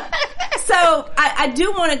 Whatever. So, I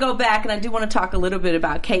do want to go back and I do want to talk a little bit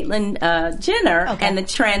about Caitlyn Jenner and the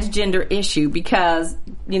transgender issue because,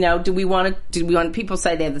 do we want people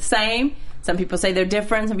say they're the same? Some people say they're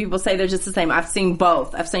different. Some people say they're just the same. I've seen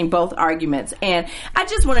both. I've seen both arguments. And I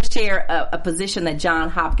just want to share a position that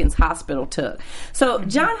Johns Hopkins Hospital took. So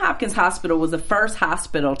Johns Hopkins Hospital was the first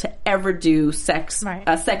hospital to ever do sex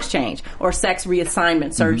change or sex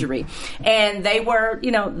reassignment surgery. And they were,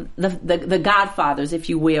 the godfathers, if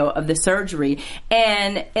you will, of the surgery.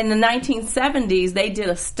 And in the 1970s, they did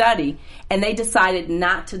a study and they decided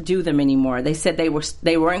not to do them anymore. They said they weren't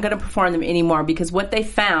going to perform them anymore because what they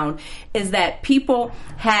found is that people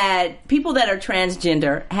that are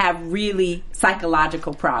transgender have really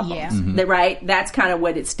psychological problems. Right? That's kind of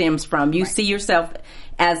what it stems from. You see yourself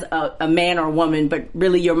as a man or a woman, but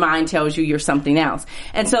really your mind tells you you're something else.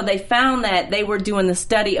 And so they found that they were doing the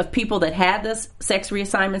study of people that had this sex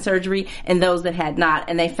reassignment surgery and those that had not,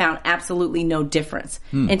 and they found absolutely no difference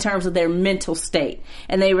in terms of their mental state.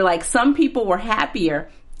 And they were like, some people were happier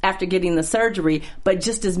after getting the surgery, but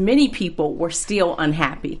just as many people were still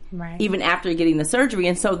unhappy, even after getting the surgery.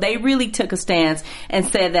 And so they really took a stance and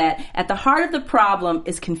said that at the heart of the problem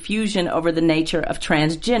is confusion over the nature of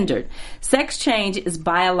transgendered. Sex change is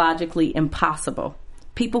biologically impossible.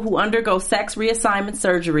 People who undergo sex reassignment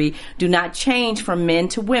surgery do not change from men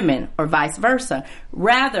to women or vice versa.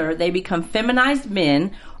 Rather, they become feminized men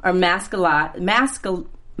or masculinized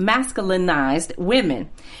women.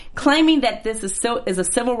 Claiming that this is a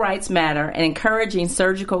civil rights matter and encouraging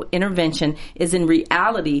surgical intervention is in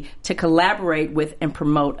reality to collaborate with and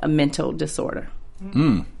promote a mental disorder.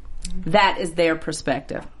 That is their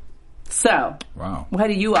perspective. So, what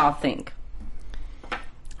do you all think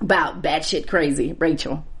about batshit crazy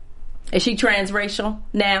Rachel? Is she transracial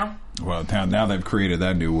now? Well, now they've created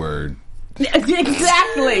that new word.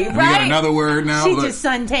 Exactly, right? We got another word now. She just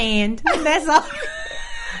suntanned. That's all.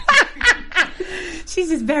 She's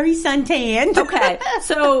just very suntanned. Okay,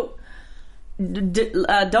 so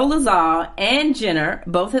Dolezal and Jenner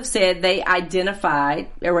both have said they identified.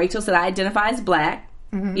 Rachel said, "I identify as black."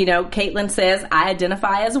 Caitlyn says, "I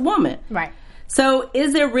identify as a woman." Right. So,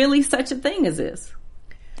 is there really such a thing as this?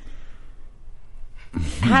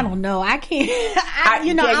 I don't know. I can't.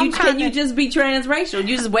 Can you just be transracial?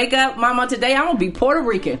 You just wake up, Mama, today I'm going to be Puerto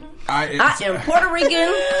Rican. I am Puerto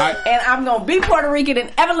Rican, and I'm going to be Puerto Rican,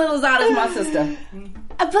 and Evelyn Lozada is my sister.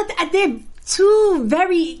 But they're two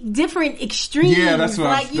very different extremes. Yeah, that's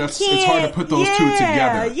what it's hard to put those two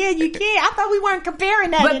together. Yeah, you can't. I thought we weren't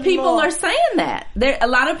comparing that But anymore. people are saying that. A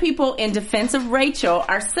lot of people in defense of Rachel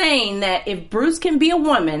are saying that if Bruce can be a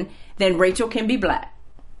woman, then Rachel can be black.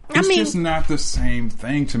 It's just not the same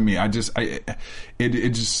thing to me. It just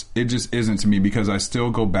isn't to me, because I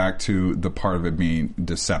still go back to the part of it being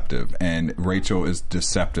deceptive, and Rachel is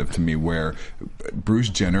deceptive to me, where Bruce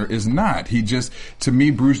Jenner is not. To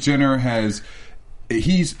me, Bruce Jenner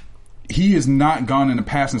he has not gone in the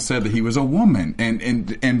past and said that he was a woman,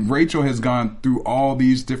 and Rachel has gone through all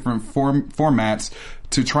these different formats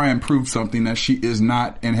to try and prove something that she is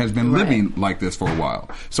not, and has been living like this for a while.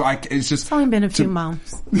 So it's only been a few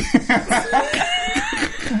months.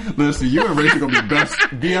 Listen, you and Rachel gonna be best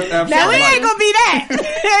BFFs. Now we ain't gonna be that. They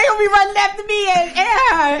ain't gonna be running after me and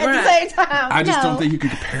her at the same time. I just don't think you can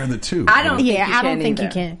compare the two. I don't think you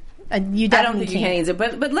can. I don't think you can either.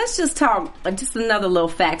 But let's just talk just another little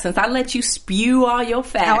fact, since I let you spew all your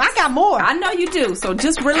facts. Oh, I got more. I know you do. So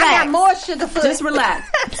just relax. I got more Sugarfoot. Just relax.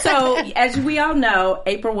 So as we all know,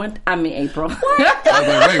 April. Wait, what?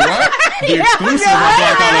 The exclusive on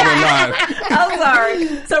Black Hollywood Live. I'm sorry.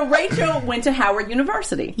 So Rachel went to Howard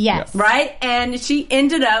University. Yes. Right? And she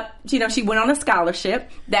ended up, she went on a scholarship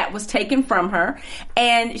that was taken from her,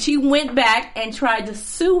 and she went back and tried to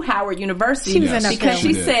sue Howard University because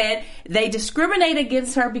she said they discriminate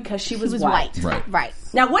against her because she was white. Right.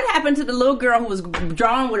 Now, what happened to the little girl who was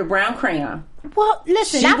drawn with a brown crayon? Well,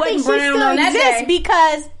 listen, I think she still exists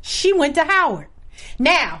because she went to Howard.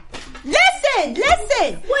 Now, listen.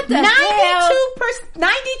 What the hell?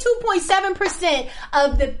 92.7%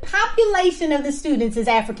 of the population of the students is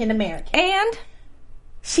African American. And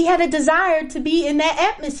she had a desire to be in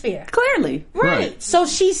that atmosphere. Clearly. Right. So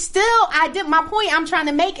she's still, my point I'm trying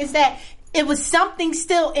to make is that it was something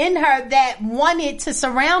still in her that wanted to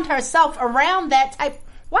surround herself around that type.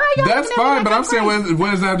 Why are y'all That's fine, but I'm saying,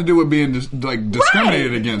 what does that have to do with being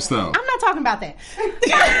discriminated against, though? I'm not talking about that.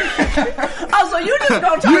 So you just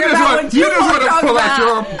gonna talk about what you want to pull out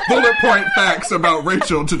your bullet point facts about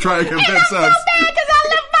Rachel to try and convince us. So bad because I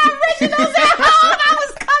left my originals at home. I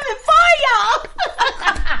was coming for y'all.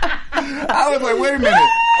 I was like, wait a minute.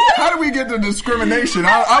 How do we get to discrimination?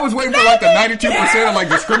 I was waiting for the 92% of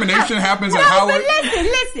discrimination happens at Howard. But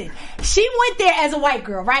listen. She went there as a white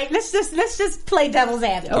girl, right? Let's just play devil's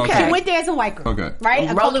advocate. Okay. She went there as a white girl. Okay. Right?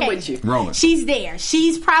 I'm rolling with you. Rolling. She's there.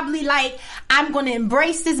 She's probably like, I'm going to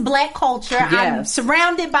embrace this black culture. Yes. I'm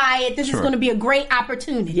surrounded by it. This is going to be a great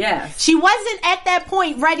opportunity. Yes. She wasn't at that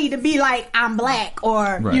point ready to be like, I'm black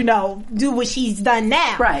or, do what she's done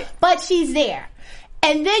now. Right. But she's there.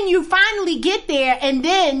 And then you finally get there, and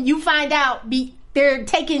then you find out they're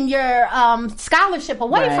taking your scholarship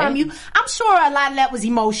away from you. I'm sure a lot of that was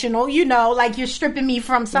emotional, like you're stripping me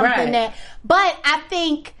from something that. But I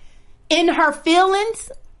think in her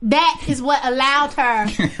feelings, that is what allowed her.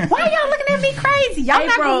 Why y'all looking at me crazy? Y'all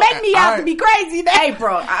not gonna make me out to be crazy.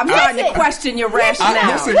 April, I'm starting to question your rationale.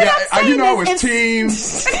 I was team.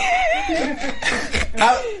 Sean,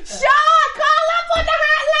 call up on the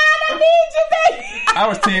hotline. I need you, baby. I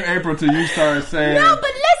was team April till you started saying. No, but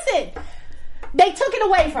listen. They took it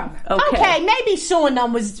away from her. Okay, maybe suing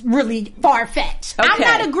them was really far-fetched. I'm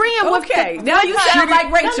not agreeing with now you sound like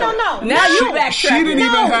Rachel. No. Now you backtracking. She didn't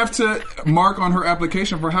even have to mark on her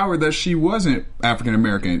application for Howard that she wasn't African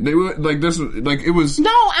American. They were it was.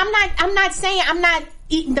 No, I'm not saying I'm not.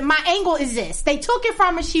 My angle is this. They took it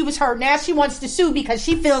from her. She was hurt. Now she wants to sue because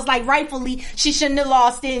she feels like rightfully she shouldn't have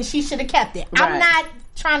lost it and she should have kept it. Right. I'm not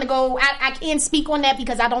trying to go, I can't speak on that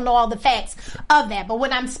because I don't know all the facts of that. But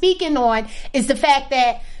what I'm speaking on is the fact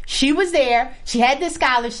that she was there, she had this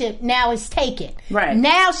scholarship, now it's taken. Right.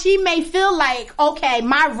 Now she may feel like, okay,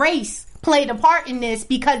 my race played a part in this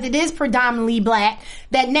because it is predominantly black,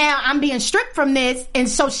 that now I'm being stripped from this, and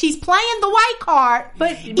so she's playing the white card.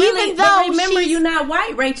 But remember, you're not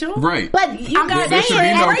white, Rachel. Right. But I'm there should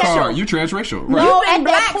be no card. You transracial. Right. No, at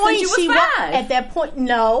that point at that point,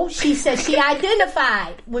 no. She said she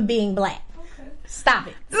identified with being black. Stop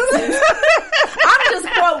it. I'm just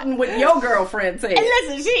quoting what your girlfriend said. And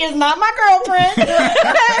listen, she is not my girlfriend.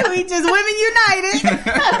 We just women united.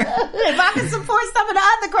 If I can support some of the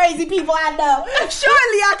other crazy people I know,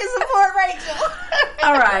 surely I can support Rachel.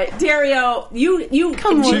 All right, Dario, you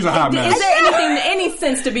come on. She's a hot mess. Is there any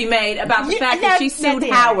sense to be made about the fact that she sued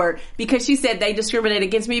Howard because she said they discriminated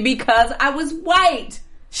against me because I was white?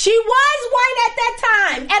 She was white at that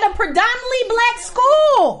time at a predominantly black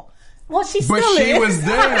school. Well, she still is. But she was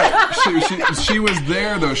there. She was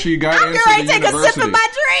there, though. She got into the university. I'm going to take a sip of my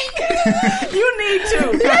drink. You need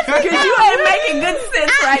to. Because you ain't making good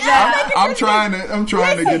sense right now. I'm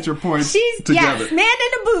trying to get your points together. Yes, man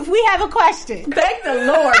in the booth, we have a question. Thank the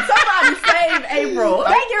Lord. Somebody save April.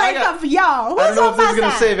 Thank you, come for y'all. I don't know if this is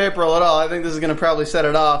going to save April at all. I think this is going to probably set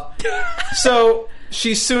it off. So...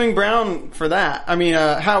 she's suing Brown for that. I mean,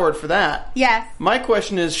 Howard for that. Yes. My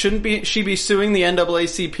question is, shouldn't she be suing the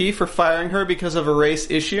NAACP for firing her because of a race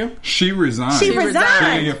issue? She resigned. She resigned. She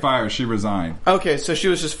didn't get fired. She resigned. Okay, so she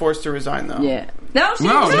was just forced to resign, though. Yeah. No, she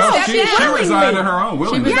resigned on her own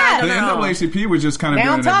willingly. The NAACP was just kind of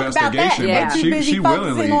doing an investigation. Yeah. But she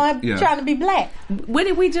willingly. Trying to be black. What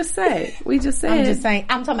did we just say? We just said. I'm just saying.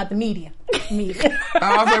 I'm talking about the media.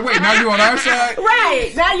 I was like, wait, now you on our side?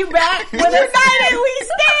 Right. Now you back. United we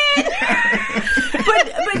stand.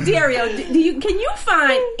 But Dario, can you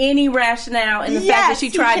find any rationale in the fact that she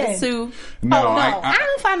tried to sue? No, I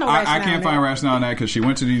don't find no rationale. I can't find rationale in that because she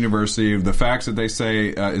went to the university. The facts that they say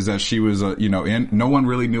is that she was, no one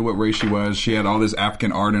really knew what race she was. She had all this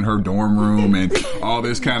African art in her dorm room and all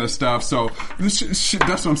this kind of stuff. So that's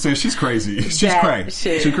what I'm saying. She's crazy. She's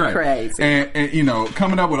crazy. She's crazy. And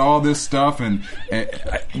coming up with all this stuff and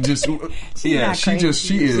just she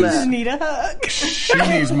is. Need a hug. She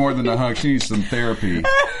needs more than a hug. She needs some therapy.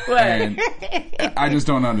 And I just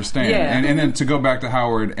don't understand. Yeah. And then to go back to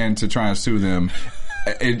Howard and to try and sue them,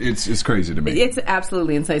 it's crazy to me. It's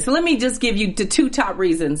absolutely insane. So let me just give you the two top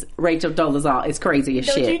reasons Rachel Dolezal is crazy as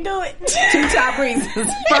shit. Don't you do it? Two top reasons.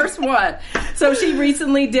 First one. So she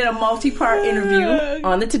recently did a multi-part interview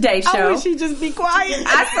on the Today Show. I wish she'd just be quiet.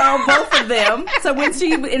 I saw both of them. So when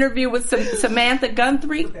she interviewed with Savannah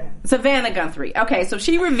Guthrie. Okay, so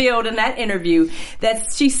she revealed in that interview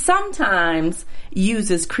that she sometimes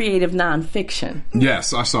uses creative nonfiction.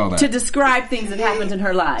 Yes, I saw that. To describe things that happened in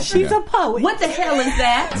her life. She's a poet. What the hell is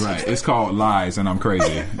that? Right. It's called Lies and I'm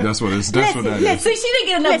Crazy. That's what that is. See, she didn't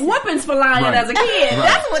get enough whoopings for lying as a kid. Right.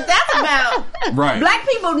 That's what that's about. Right. Black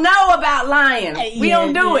people know about lying. We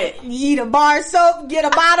don't do it. You eat a bar of soap, get a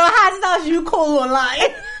bottle of hot sauce, you cool on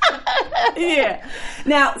lying. Yeah.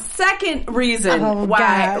 Now, second reason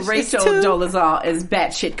why Rachel Dolezal is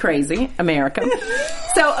batshit crazy, America.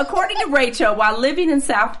 So, according to Rachel, while living in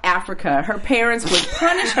South Africa, her parents would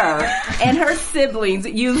punish her and her siblings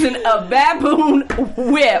using a baboon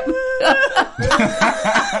whip.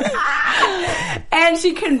 And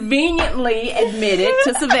she conveniently admitted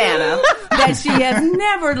to Savannah that she has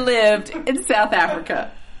never lived in South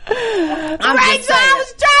Africa. Rachel, I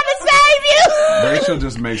was trying to save you. Rachel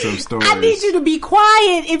just makes up stories. I need you to be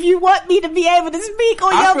quiet if you want me to be able to speak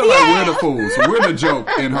on your behalf. I feel like we're the fools. We're the joke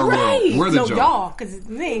in her world. We're the joke. Y'all, because it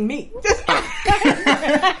ain't me.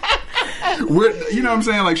 You know what I'm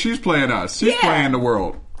saying? Like, she's playing us. She's playing the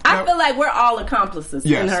world. I feel like we're all accomplices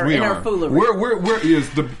in her foolery.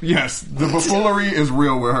 The buffoonery is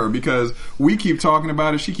real with her because we keep talking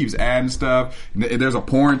about it. She keeps adding stuff. There's a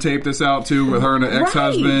porn tape that's out too with her and her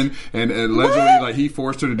ex-husband, and allegedly like he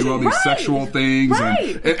forced her to do all these sexual things.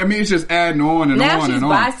 Right. And I mean, it's just adding on and now on and on.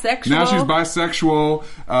 Now she's bisexual.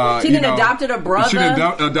 She adopted a brother. She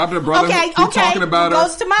adopted a brother. Okay. Talking about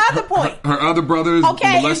goes to my other point. Her other brothers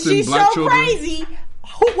molesting she's black so children. Crazy.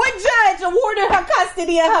 What judge awarded her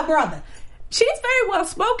custody of her brother? She's very well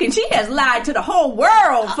spoken. She has lied to the whole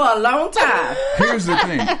world for a long time. Here's the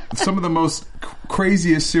thing. Some of the most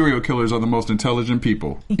craziest serial killers are the most intelligent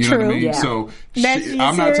people. You know what I mean? Yeah. So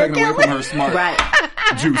I'm not taking away from her smart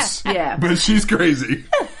juice. Yeah. But she's crazy.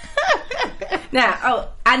 Now,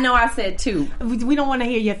 I know I said two. We don't want to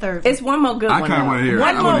hear your third. It's one more good one. I kind of want to hear it.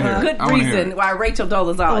 One more good reason why Rachel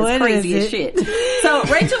Dolezal is crazy as shit. So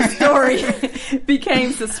Rachel's story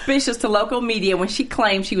became suspicious to local media when she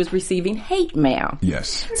claimed she was receiving hate mail.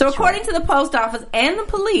 Yes. So according to the post office and the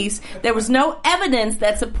police, there was no evidence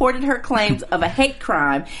that supported her claims of a hate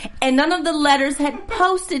crime, and none of the letters had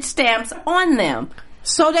postage stamps on them.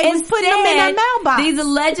 So they was putting them in her mailbox. These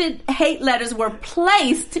alleged hate letters were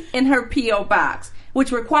placed in her P.O. box,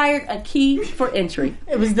 which required a key for entry.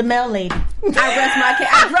 It was the mail lady. I rest my case.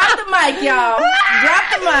 I dropped the mic, y'all. Drop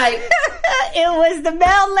the mic. It was the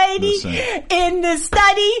mail lady in the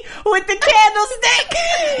study with the candlestick.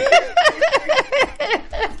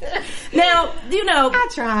 Now, I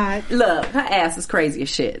tried. Look, her ass is crazy as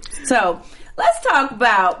shit. So, let's talk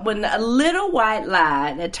about when a little white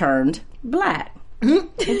lie that turned black.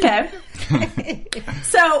 Okay.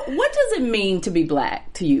 So, what does it mean to be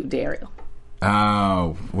black to you, Dario?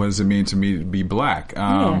 What does it mean to me to be black?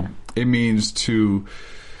 It means to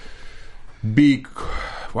be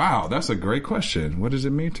Wow, that's a great question. What does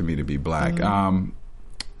it mean to me to be black?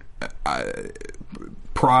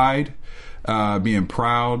 Pride, being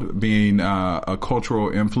proud, being a cultural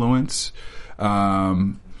influence,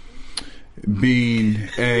 being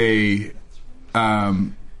a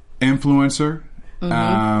influencer.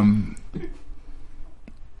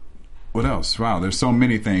 What else? Wow, there's so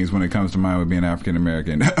many things when it comes to mind with being African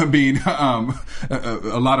American. Being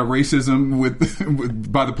a lot of racism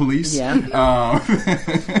with by the police. Yeah.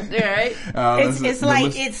 Right. It's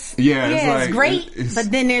like it's great,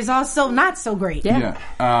 but then there's also not so great. Yeah.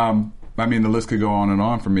 I mean, the list could go on and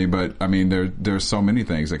on for me, but I mean, there's so many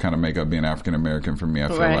things that kind of make up being African American for me. I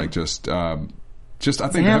feel like just I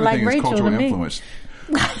think everything is cultural influence.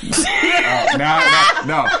 No,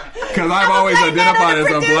 because I've always identified as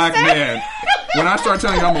a black man. When I start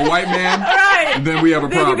telling you I'm a white man, then we have a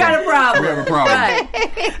problem. Then you got a problem. We have a problem. Right.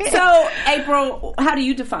 So, April, how do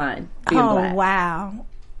you define being black? Oh, wow.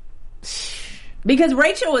 Because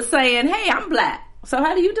Rachel was saying, hey, I'm black. So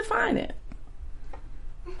how do you define it?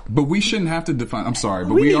 But we shouldn't have to define. I'm sorry,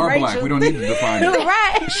 but we are Rachel. black. We don't need to define it.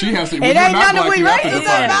 Right. She has to. It When you're ain't not nothing black, we you have to racist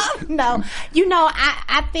define about. it. No. You know,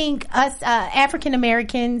 I think us African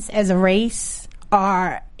Americans as a race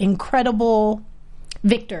are incredible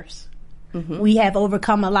victors. Mm-hmm. We have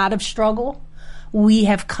overcome a lot of struggle. We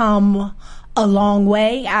have come a long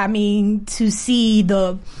way. I mean, to see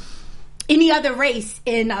any other race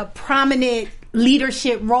in a prominent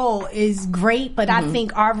leadership role is great, but I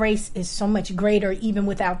think our race is so much greater even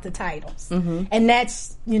without the titles. And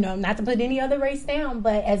that's, not to put any other race down,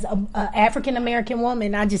 but as a African American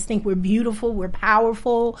woman, I just think we're beautiful, we're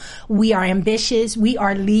powerful, we are ambitious, we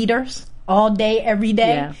are leaders. All day, every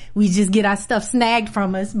day. Yeah. We just get our stuff snagged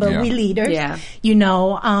from us, but we leaders. Yeah.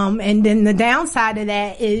 And then the downside of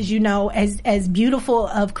that is, as beautiful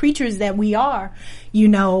of creatures that we are,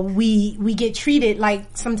 we get treated like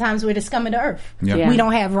sometimes we're the scum of the earth. Yeah. Yeah. We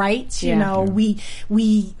don't have rights. We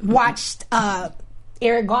watched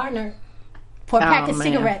Eric Garner for a pack of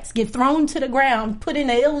cigarettes, get thrown to the ground, put in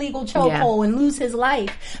an illegal chokehold, and lose his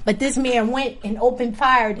life. But this man went and opened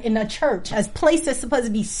fire in a church, a place that's supposed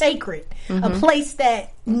to be sacred, a place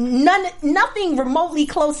that nothing remotely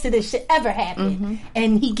close to this should ever happen.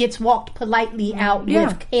 And he gets walked politely out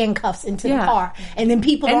with handcuffs into the car. And then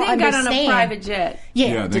people don't understand. And then got on a private jet.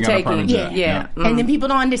 They got a private jet. Yeah. And then people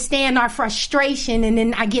don't understand our frustration. And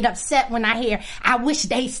then I get upset when I hear, I wish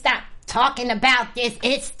they stopped talking about this.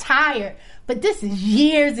 It's tired. But this is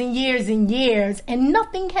years and years and years, and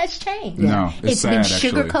nothing has changed. No, it's sad, been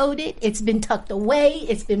sugar-coated. It's been tucked away.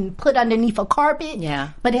 It's been put underneath a carpet. Yeah.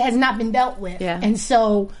 But it has not been dealt with. Yeah. And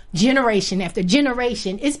so generation after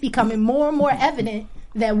generation, it's becoming more and more evident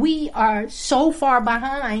that we are so far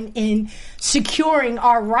behind in securing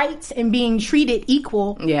our rights and being treated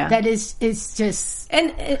equal. Yeah. That is just...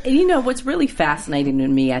 And what's really fascinating to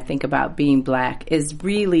me, I think, about being black is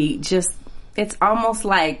really just... It's almost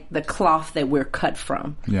like the cloth that we're cut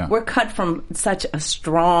from. Yeah. We're cut from such a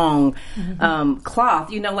strong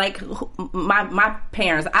cloth. Like my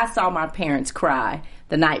parents, I saw my parents cry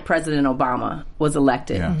the night President Obama was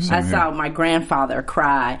elected. Yeah, I saw my grandfather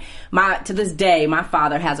cry. To this day, my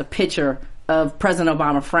father has a picture of President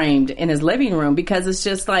Obama framed in his living room because it's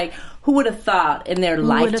just like, who would have thought in their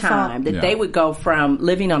lifetime that they would go from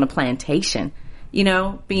living on a plantation,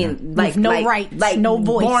 being like no rights, like no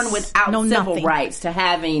voice, born without civil nothing. rights, to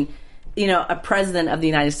having, a president of the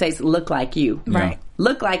United States look like you, right?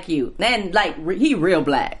 Look like you, and he real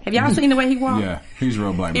black. Have y'all seen the way he walks? Yeah, he's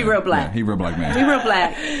real black. He real black. Yeah, he real black man. He real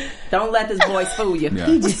black. Don't let this voice fool you. Yeah.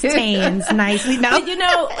 He just tans nicely. No, but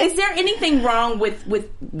is there anything wrong with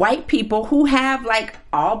white people who have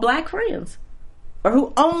all black friends, or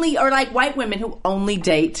white women who only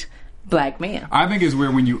date black men? I think it's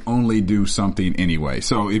weird when you only do something anyway.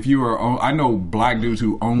 So if you are, I know black dudes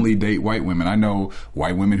who only date white women. I know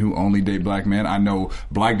white women who only date black men. I know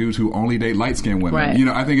black dudes who only date light skinned women. Right.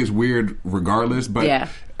 I think it's weird regardless, but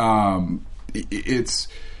it's.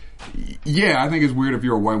 Yeah, I think it's weird if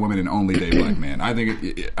you're a white woman and only date black men. I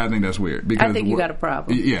think that's weird because I think you got a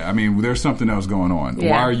problem. Yeah, I mean, there's something else going on.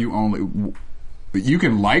 Yeah. Why are you only? You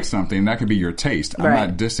can like something, that could be your taste. I'm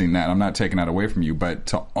not dissing that. I'm not taking that away from you.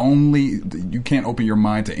 But you can't open your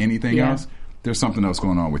mind to anything else. There's something else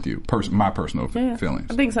going on with you. My personal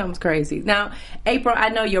feelings. I think something's crazy. Now, April, I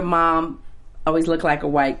know your mom always looked like a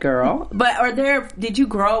white girl. But did you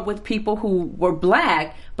grow up with people who were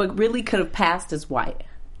black but really could have passed as white?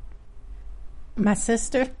 My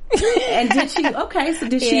sister. And did she? Okay, so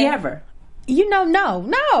did she ever?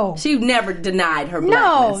 No. She never denied her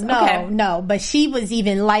blackness. No. But she was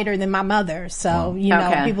even lighter than my mother. So,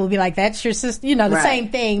 people would be like, that's your sister, the same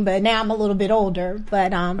thing. But now I'm a little bit older. But,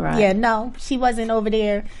 no, she wasn't over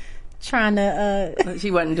there trying to... she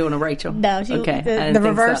wasn't doing a Rachel. No, the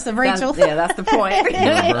reverse of Rachel. That's the point.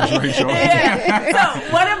 Reverse Rachel.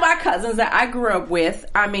 So, one of my cousins that I grew up with,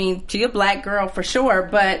 I mean, she a black girl for sure,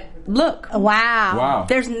 but look. Wow.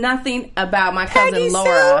 There's nothing about my cousin Peggy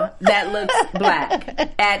Laura that looks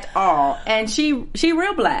black at all. And she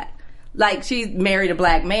real black. Like, she married a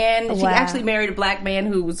black man. She actually married a black man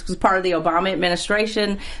who was part of the Obama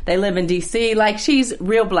administration. They live in D.C. Like, she's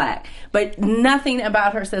real black. But nothing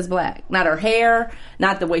about her says black. Not her hair,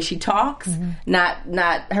 not the way she talks, not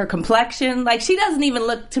her complexion. Like, she doesn't even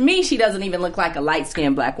look like a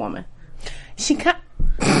light-skinned black woman. She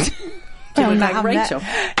looks like Rachel.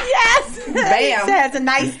 Yes! Bam! She has a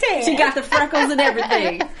nice tan. She got the freckles and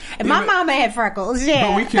everything. And my mama had freckles,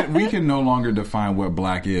 But we can no longer define what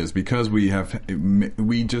black is because we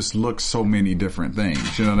just look so many different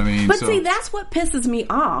things. You know what I mean? But see, that's what pisses me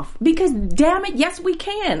off. Because, damn it, yes, we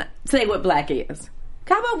can say what black is.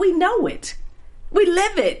 How about we know it? We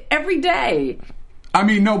live it every day. I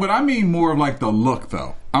mean, no, but I mean more of like the look,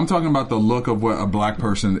 though. I'm talking about the look of what a black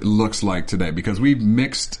person looks like today because we've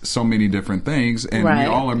mixed so many different things and we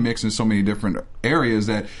all are mixed in so many different areas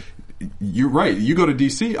that you're right. You go to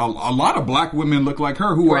D.C., a lot of black women look like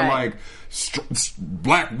her who are like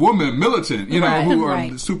black woman militant, who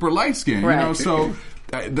are super light skinned, so...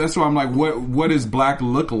 That's why I'm like, what does black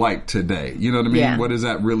look like today? You know what I mean? Yeah. What does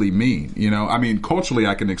that really mean? I mean, culturally,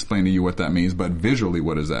 I can explain to you what that means, but visually,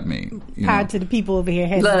 what does that mean? Power to the people over here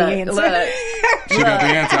has the answer. She got the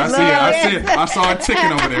answer. I see it. I saw it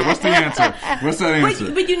ticking over there. What's the answer? What's that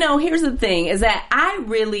answer? But here's the thing, is that I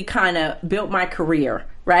really kind of built my career,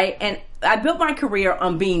 right? And I built my career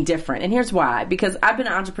on being different. And here's why. Because I've been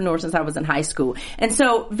an entrepreneur since I was in high school. And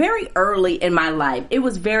so very early in my life, it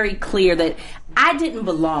was very clear that I didn't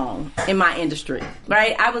belong in my industry,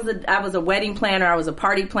 right? I was a wedding planner. I was a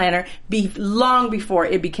party planner long before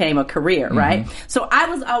it became a career, right? So I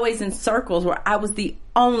was always in circles where I was the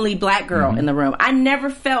only black girl in the room. I never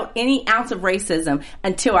felt any ounce of racism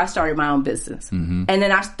until I started my own business. And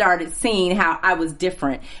then I started seeing how I was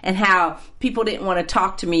different and how people didn't want to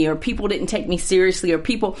talk to me or people didn't take me seriously or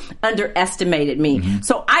people underestimated me.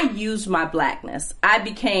 So I used my blackness. I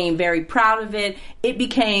became very proud of it. It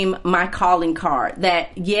became my calling card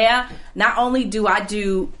that, not only do I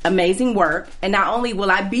do amazing work and not only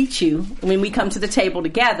will I beat you when we come to the table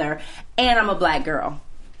together, and I'm a black girl.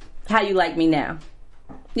 How you like me now?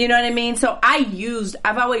 You know what I mean? So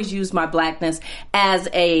I've always used my blackness as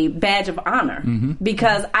a badge of honor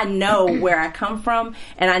because I know where I come from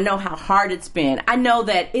and I know how hard it's been. I know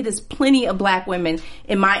that it is plenty of black women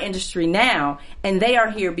in my industry now, and they are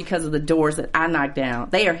here because of the doors that I knocked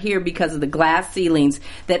down. They are here because of the glass ceilings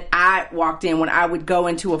that I walked in when I would go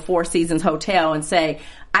into a Four Seasons hotel and say,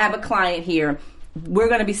 I have a client here. We're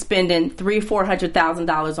going to be spending $300,000 or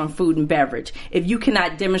 $400,000 on food and beverage. If you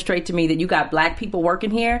cannot demonstrate to me that you got black people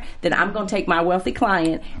working here, then I'm going to take my wealthy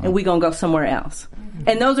client and we're going to go somewhere else.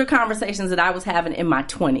 And those are conversations that I was having in my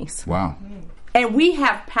 20s. Wow. And we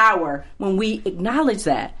have power when we acknowledge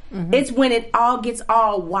that. It's when it all gets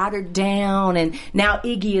all watered down and now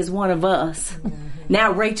Iggy is one of us.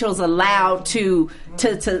 Now Rachel's allowed to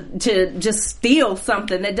just steal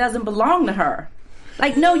something that doesn't belong to her.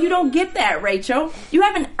 Like, no, you don't get that, Rachel. You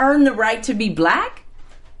haven't earned the right to be black.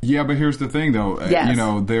 Yeah, but here's the thing, though. Yes.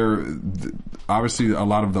 Obviously, a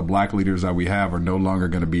lot of the black leaders that we have are no longer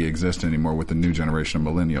going to be exist anymore with the new generation of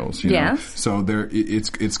millennials. You know? So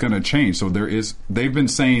it's going to change. So they've been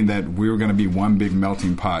saying that we're going to be one big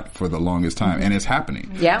melting pot for the longest time, and it's happening.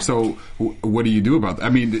 Yeah. So what do you do about that? I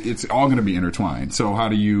mean, it's all going to be intertwined. So how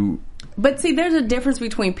do you? But see, there's a difference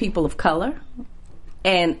between people of color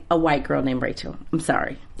and a white girl named Rachel. I'm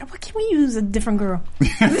sorry. What can we use a different girl?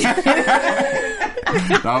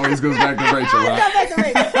 It always goes back to Rachel. Right? Back to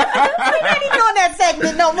Rachel. We're not even on that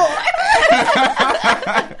segment no more.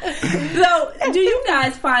 So, do you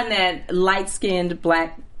guys find that light-skinned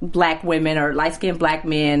black women or light-skinned black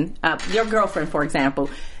men, your girlfriend, for example,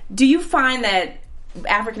 do you find that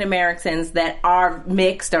African Americans that are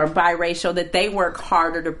mixed or biracial, that they work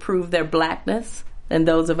harder to prove their blackness than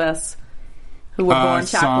those of us who were born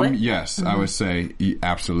chocolate? Some, yes, I would say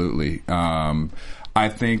absolutely. I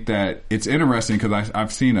think that it's interesting because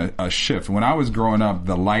I've seen a shift. When I was growing up,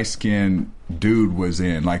 the light-skinned dude was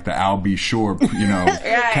in, like the Al B. Shore,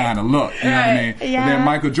 kind of look. You know what I mean? Yeah. And then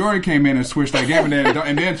Michael Jordan came in and switched that game,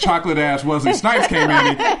 and then chocolate ass Wesley Snipes came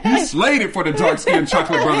in and he slayed it for the dark skinned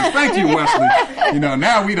chocolate brothers. Thank you, Wesley.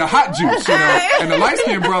 Now we the hot juice, and the light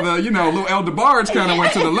skinned brother, little El DeBarge kind of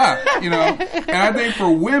went to the left, And I think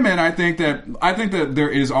for women, I think that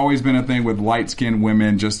there has always been a thing with light skinned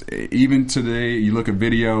women. Just even today, you look at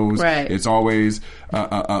videos, right. It's always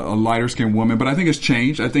a lighter skinned woman, but I think it's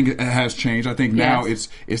changed. I think it has changed. I think now it's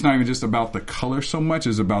not even just about the color so much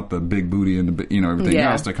as about the big booty and the everything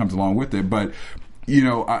else that comes along with it. But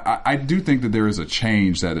I do think that there is a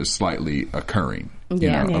change that is slightly occurring. A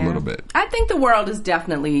little bit. I think the world is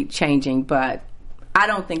definitely changing, but I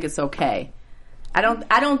don't think it's okay. I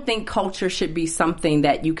don't think culture should be something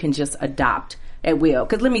that you can just adopt at will.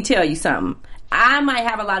 Because let me tell you something. I might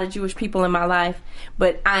have a lot of Jewish people in my life,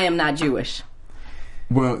 but I am not Jewish.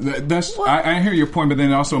 Well, I hear your point, but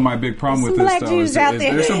then also my big problem with this, though, is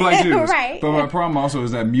there's some black Jews. Right. But my problem also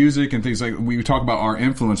is that music and things like, we talk about our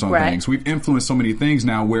influence on things. We've influenced so many things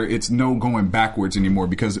now where it's no going backwards anymore,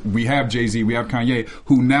 because we have Jay-Z, we have Kanye,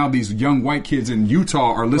 who now these young white kids in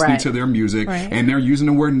Utah are listening to their music, and they're using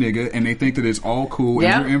the word nigga, and they think that it's all cool,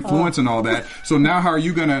 and you're influencing all that. So now how are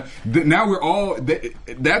you going to, now we're all,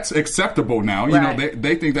 that's acceptable now.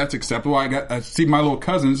 They think that's acceptable. I see my little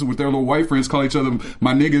cousins with their little white friends call each other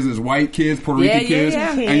my niggas is white kids, Puerto Rican kids,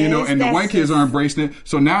 and the white kids are embracing it.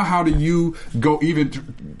 So now, how do you go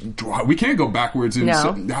we can't go backwards.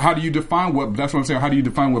 So how do you define what? That's what I'm saying. How do you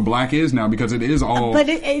define what black is now? Because it is all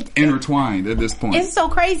intertwined at this point. It's so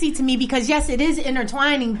crazy to me because yes, it is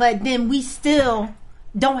intertwining, but then we still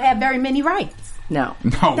don't have very many rights. No,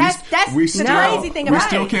 that's the crazy thing about it. We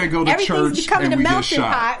still can't go to church and we get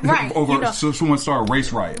shot over someone start a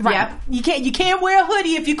race riot. Right. Yep. You can't wear a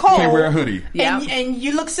hoodie if you're cold. Can't wear a hoodie. And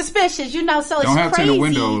you look suspicious, So don't it's have crazy. tinted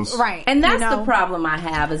windows. Right. And that's the problem I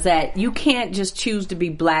have, is that you can't just choose to be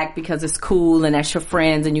black because it's cool and that's your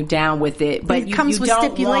friends and you're down with it. But it comes with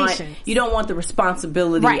stipulations. You don't want the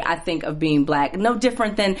responsibility, I think, of being black. No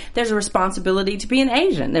different than there's a responsibility to being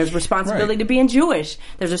Asian. There's responsibility to being Jewish.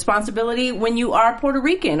 There's responsibility when you are Puerto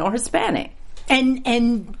Rican or Hispanic.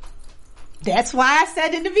 And that's why I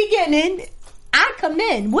said in the beginning, I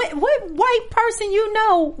commend. What white person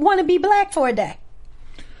want to be black for a day?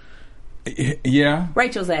 Yeah.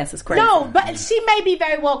 Rachel's ass is crazy. No, but she may be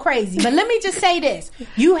very well crazy. But let me just say this.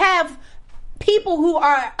 You have people who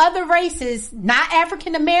are other races, not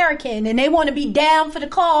African American, and they want to be down for the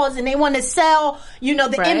cause and they want to sell,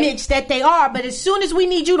 the image that they are. But as soon as we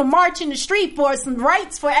need you to march in the street for some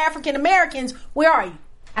rights for African Americans, where are you?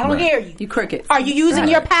 I don't hear you. You crickets. Are you using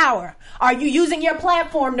your power? Are you using your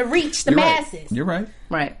platform to reach the masses? You're right.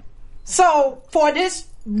 Right. So for this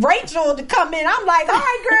Rachel to come in, I'm like, all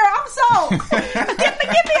right, girl, I'm sold. give me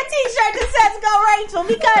a t-shirt that says "Go Rachel,"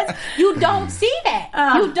 because you don't see that.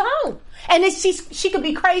 You don't. And she could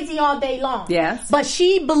be crazy all day long. Yes. But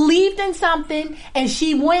she believed in something and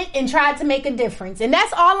she went and tried to make a difference. And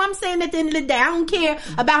that's all I'm saying at the end of the day. I don't care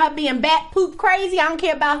about her being bat poop crazy. I don't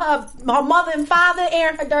care about her mother and father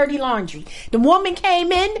airing her dirty laundry. The woman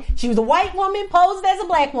came in, she was a white woman, posed as a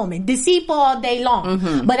black woman, deceitful all day long.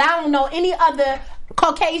 Mm-hmm. But I don't know any other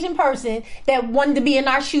Caucasian person that wanted to be in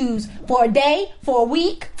our shoes for a day, for a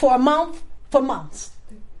week, for a month, for months.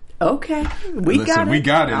 Okay, we got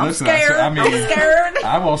it. I'm scared. I'm scared.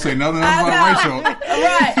 I won't say nothing else about Rachel.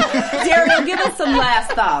 Right, Daryl, give us some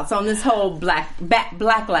last thoughts on this whole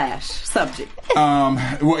blacklash subject.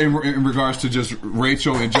 Well, in regards to just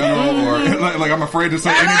Rachel in general, or like I'm afraid to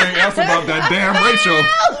say anything else about that damn Rachel.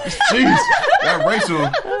 Jeez, that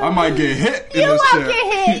Rachel, I might get hit in this shit. Get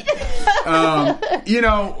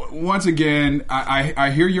hit. Once again,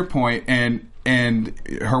 I hear your point, and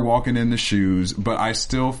her walking in the shoes, but I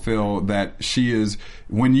still feel that she is,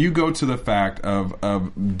 when you go to the fact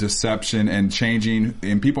of deception and changing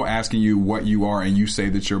and people asking you what you are and you say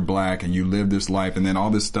that you're black and you live this life and then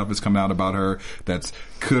all this stuff is coming out about her that's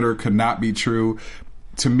could or could not be true.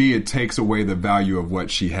 To me, it takes away the value of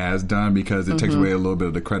what she has done, because it takes away a little bit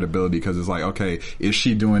of the credibility, because it's like, okay, is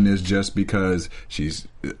she doing this just because she's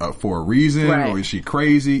for a reason, or is she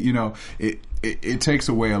crazy? It takes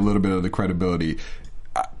away a little bit of the credibility.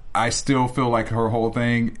 I still feel like her whole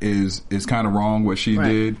thing is kind of wrong, what she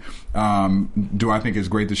did. Do I think it's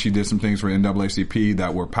great that she did some things for NAACP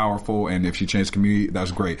that were powerful, and if she changed community,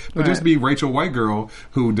 that's great. But just be Rachel White Girl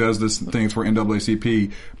who does this things for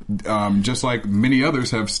NAACP, just like many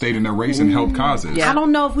others have stayed in their race and helped causes. I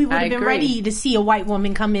don't know if we would have been ready to see a white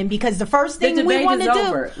woman come in, because the first thing we want to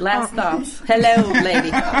do. Last thoughts. Hello,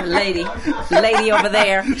 lady over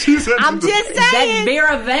there. I'm just saying. That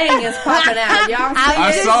Vera Vang is popping out. Y'all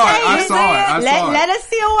I saw it. Let us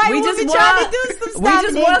see a white woman trying to do some stuff. We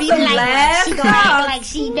just want some last she gonna act like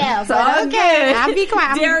she does. So, okay. I'll be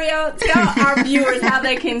quiet. Dario, tell our viewers how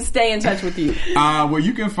they can stay in touch with you. Well,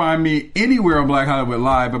 you can find me anywhere on Black Hollywood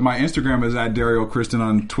Live, but my Instagram is at Dario Kristen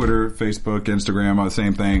on Twitter, Facebook, Instagram, all the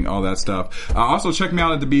same thing, all that stuff. Also, check me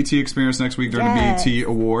out at the BET Experience next week during the BET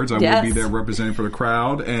Awards. I will be there representing for the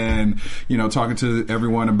crowd and, talking to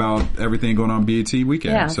everyone about everything going on BET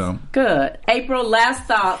weekend. Yes. So good. April, last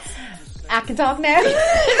thoughts. I can talk now.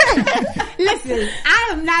 Listen, I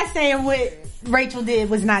am not saying what Rachel did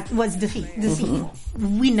was deceitful.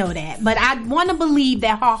 We know that, but I want to believe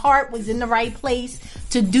that her heart was in the right place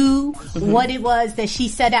to do what it was that she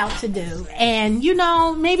set out to do. And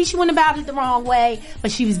maybe she went about it the wrong way,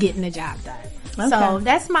 but she was getting the job done. Okay. So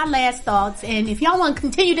that's my last thoughts. And if y'all want to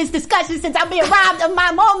continue this discussion, since I'm being robbed of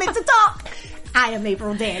my moment to talk, I am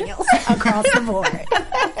April Daniels across the board.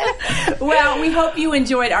 Well, we hope you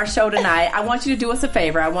enjoyed our show tonight. I want you to do us a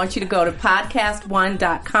favor. I want you to go to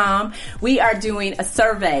podcast1.com. We are doing a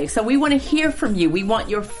survey, so we want to hear from you. We want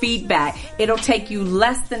your feedback. It'll take you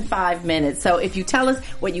less than 5 minutes. So if you tell us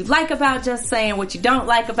what you like about Just Saying, what you don't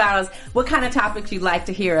like about us, what kind of topics you'd like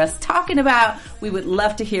to hear us talking about, we would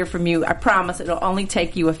love to hear from you. I promise it'll only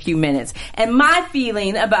take you a few minutes. And my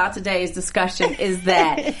feeling about today's discussion is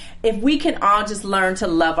that if we can all just learn to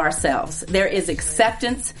love ourselves, there is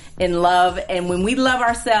acceptance in love, and when we love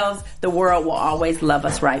ourselves, the world will always love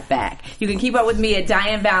us right back. You can keep up with me at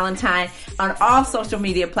Diane Valentine on all social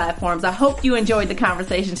media platforms. I hope you enjoyed the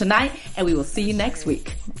conversation tonight, and we will see you next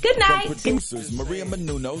week. Good night. From producers Maria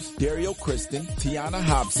Menounos, Dario Kristen, Tiana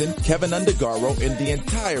Hobson, Kevin Undergaro, and the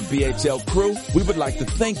entire BHL crew, we would like to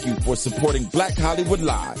thank you for supporting Black Hollywood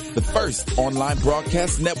Live, the first online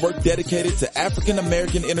broadcast network dedicated to African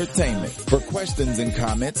American entertainment. For questions and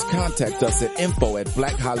comments, contact us at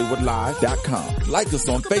info@blackhollywoodlive.com. Like us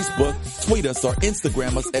on Facebook, tweet us, or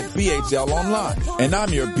Instagram us at BHL Online. And I'm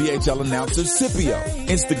your BHL announcer, Scipio.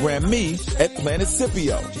 Instagram me at Planet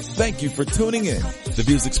Scipio. Thank you for tuning in. The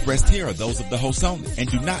views expressed here are those of the host only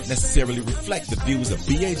and do not necessarily reflect the views of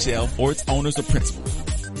BHL or its owners or principals.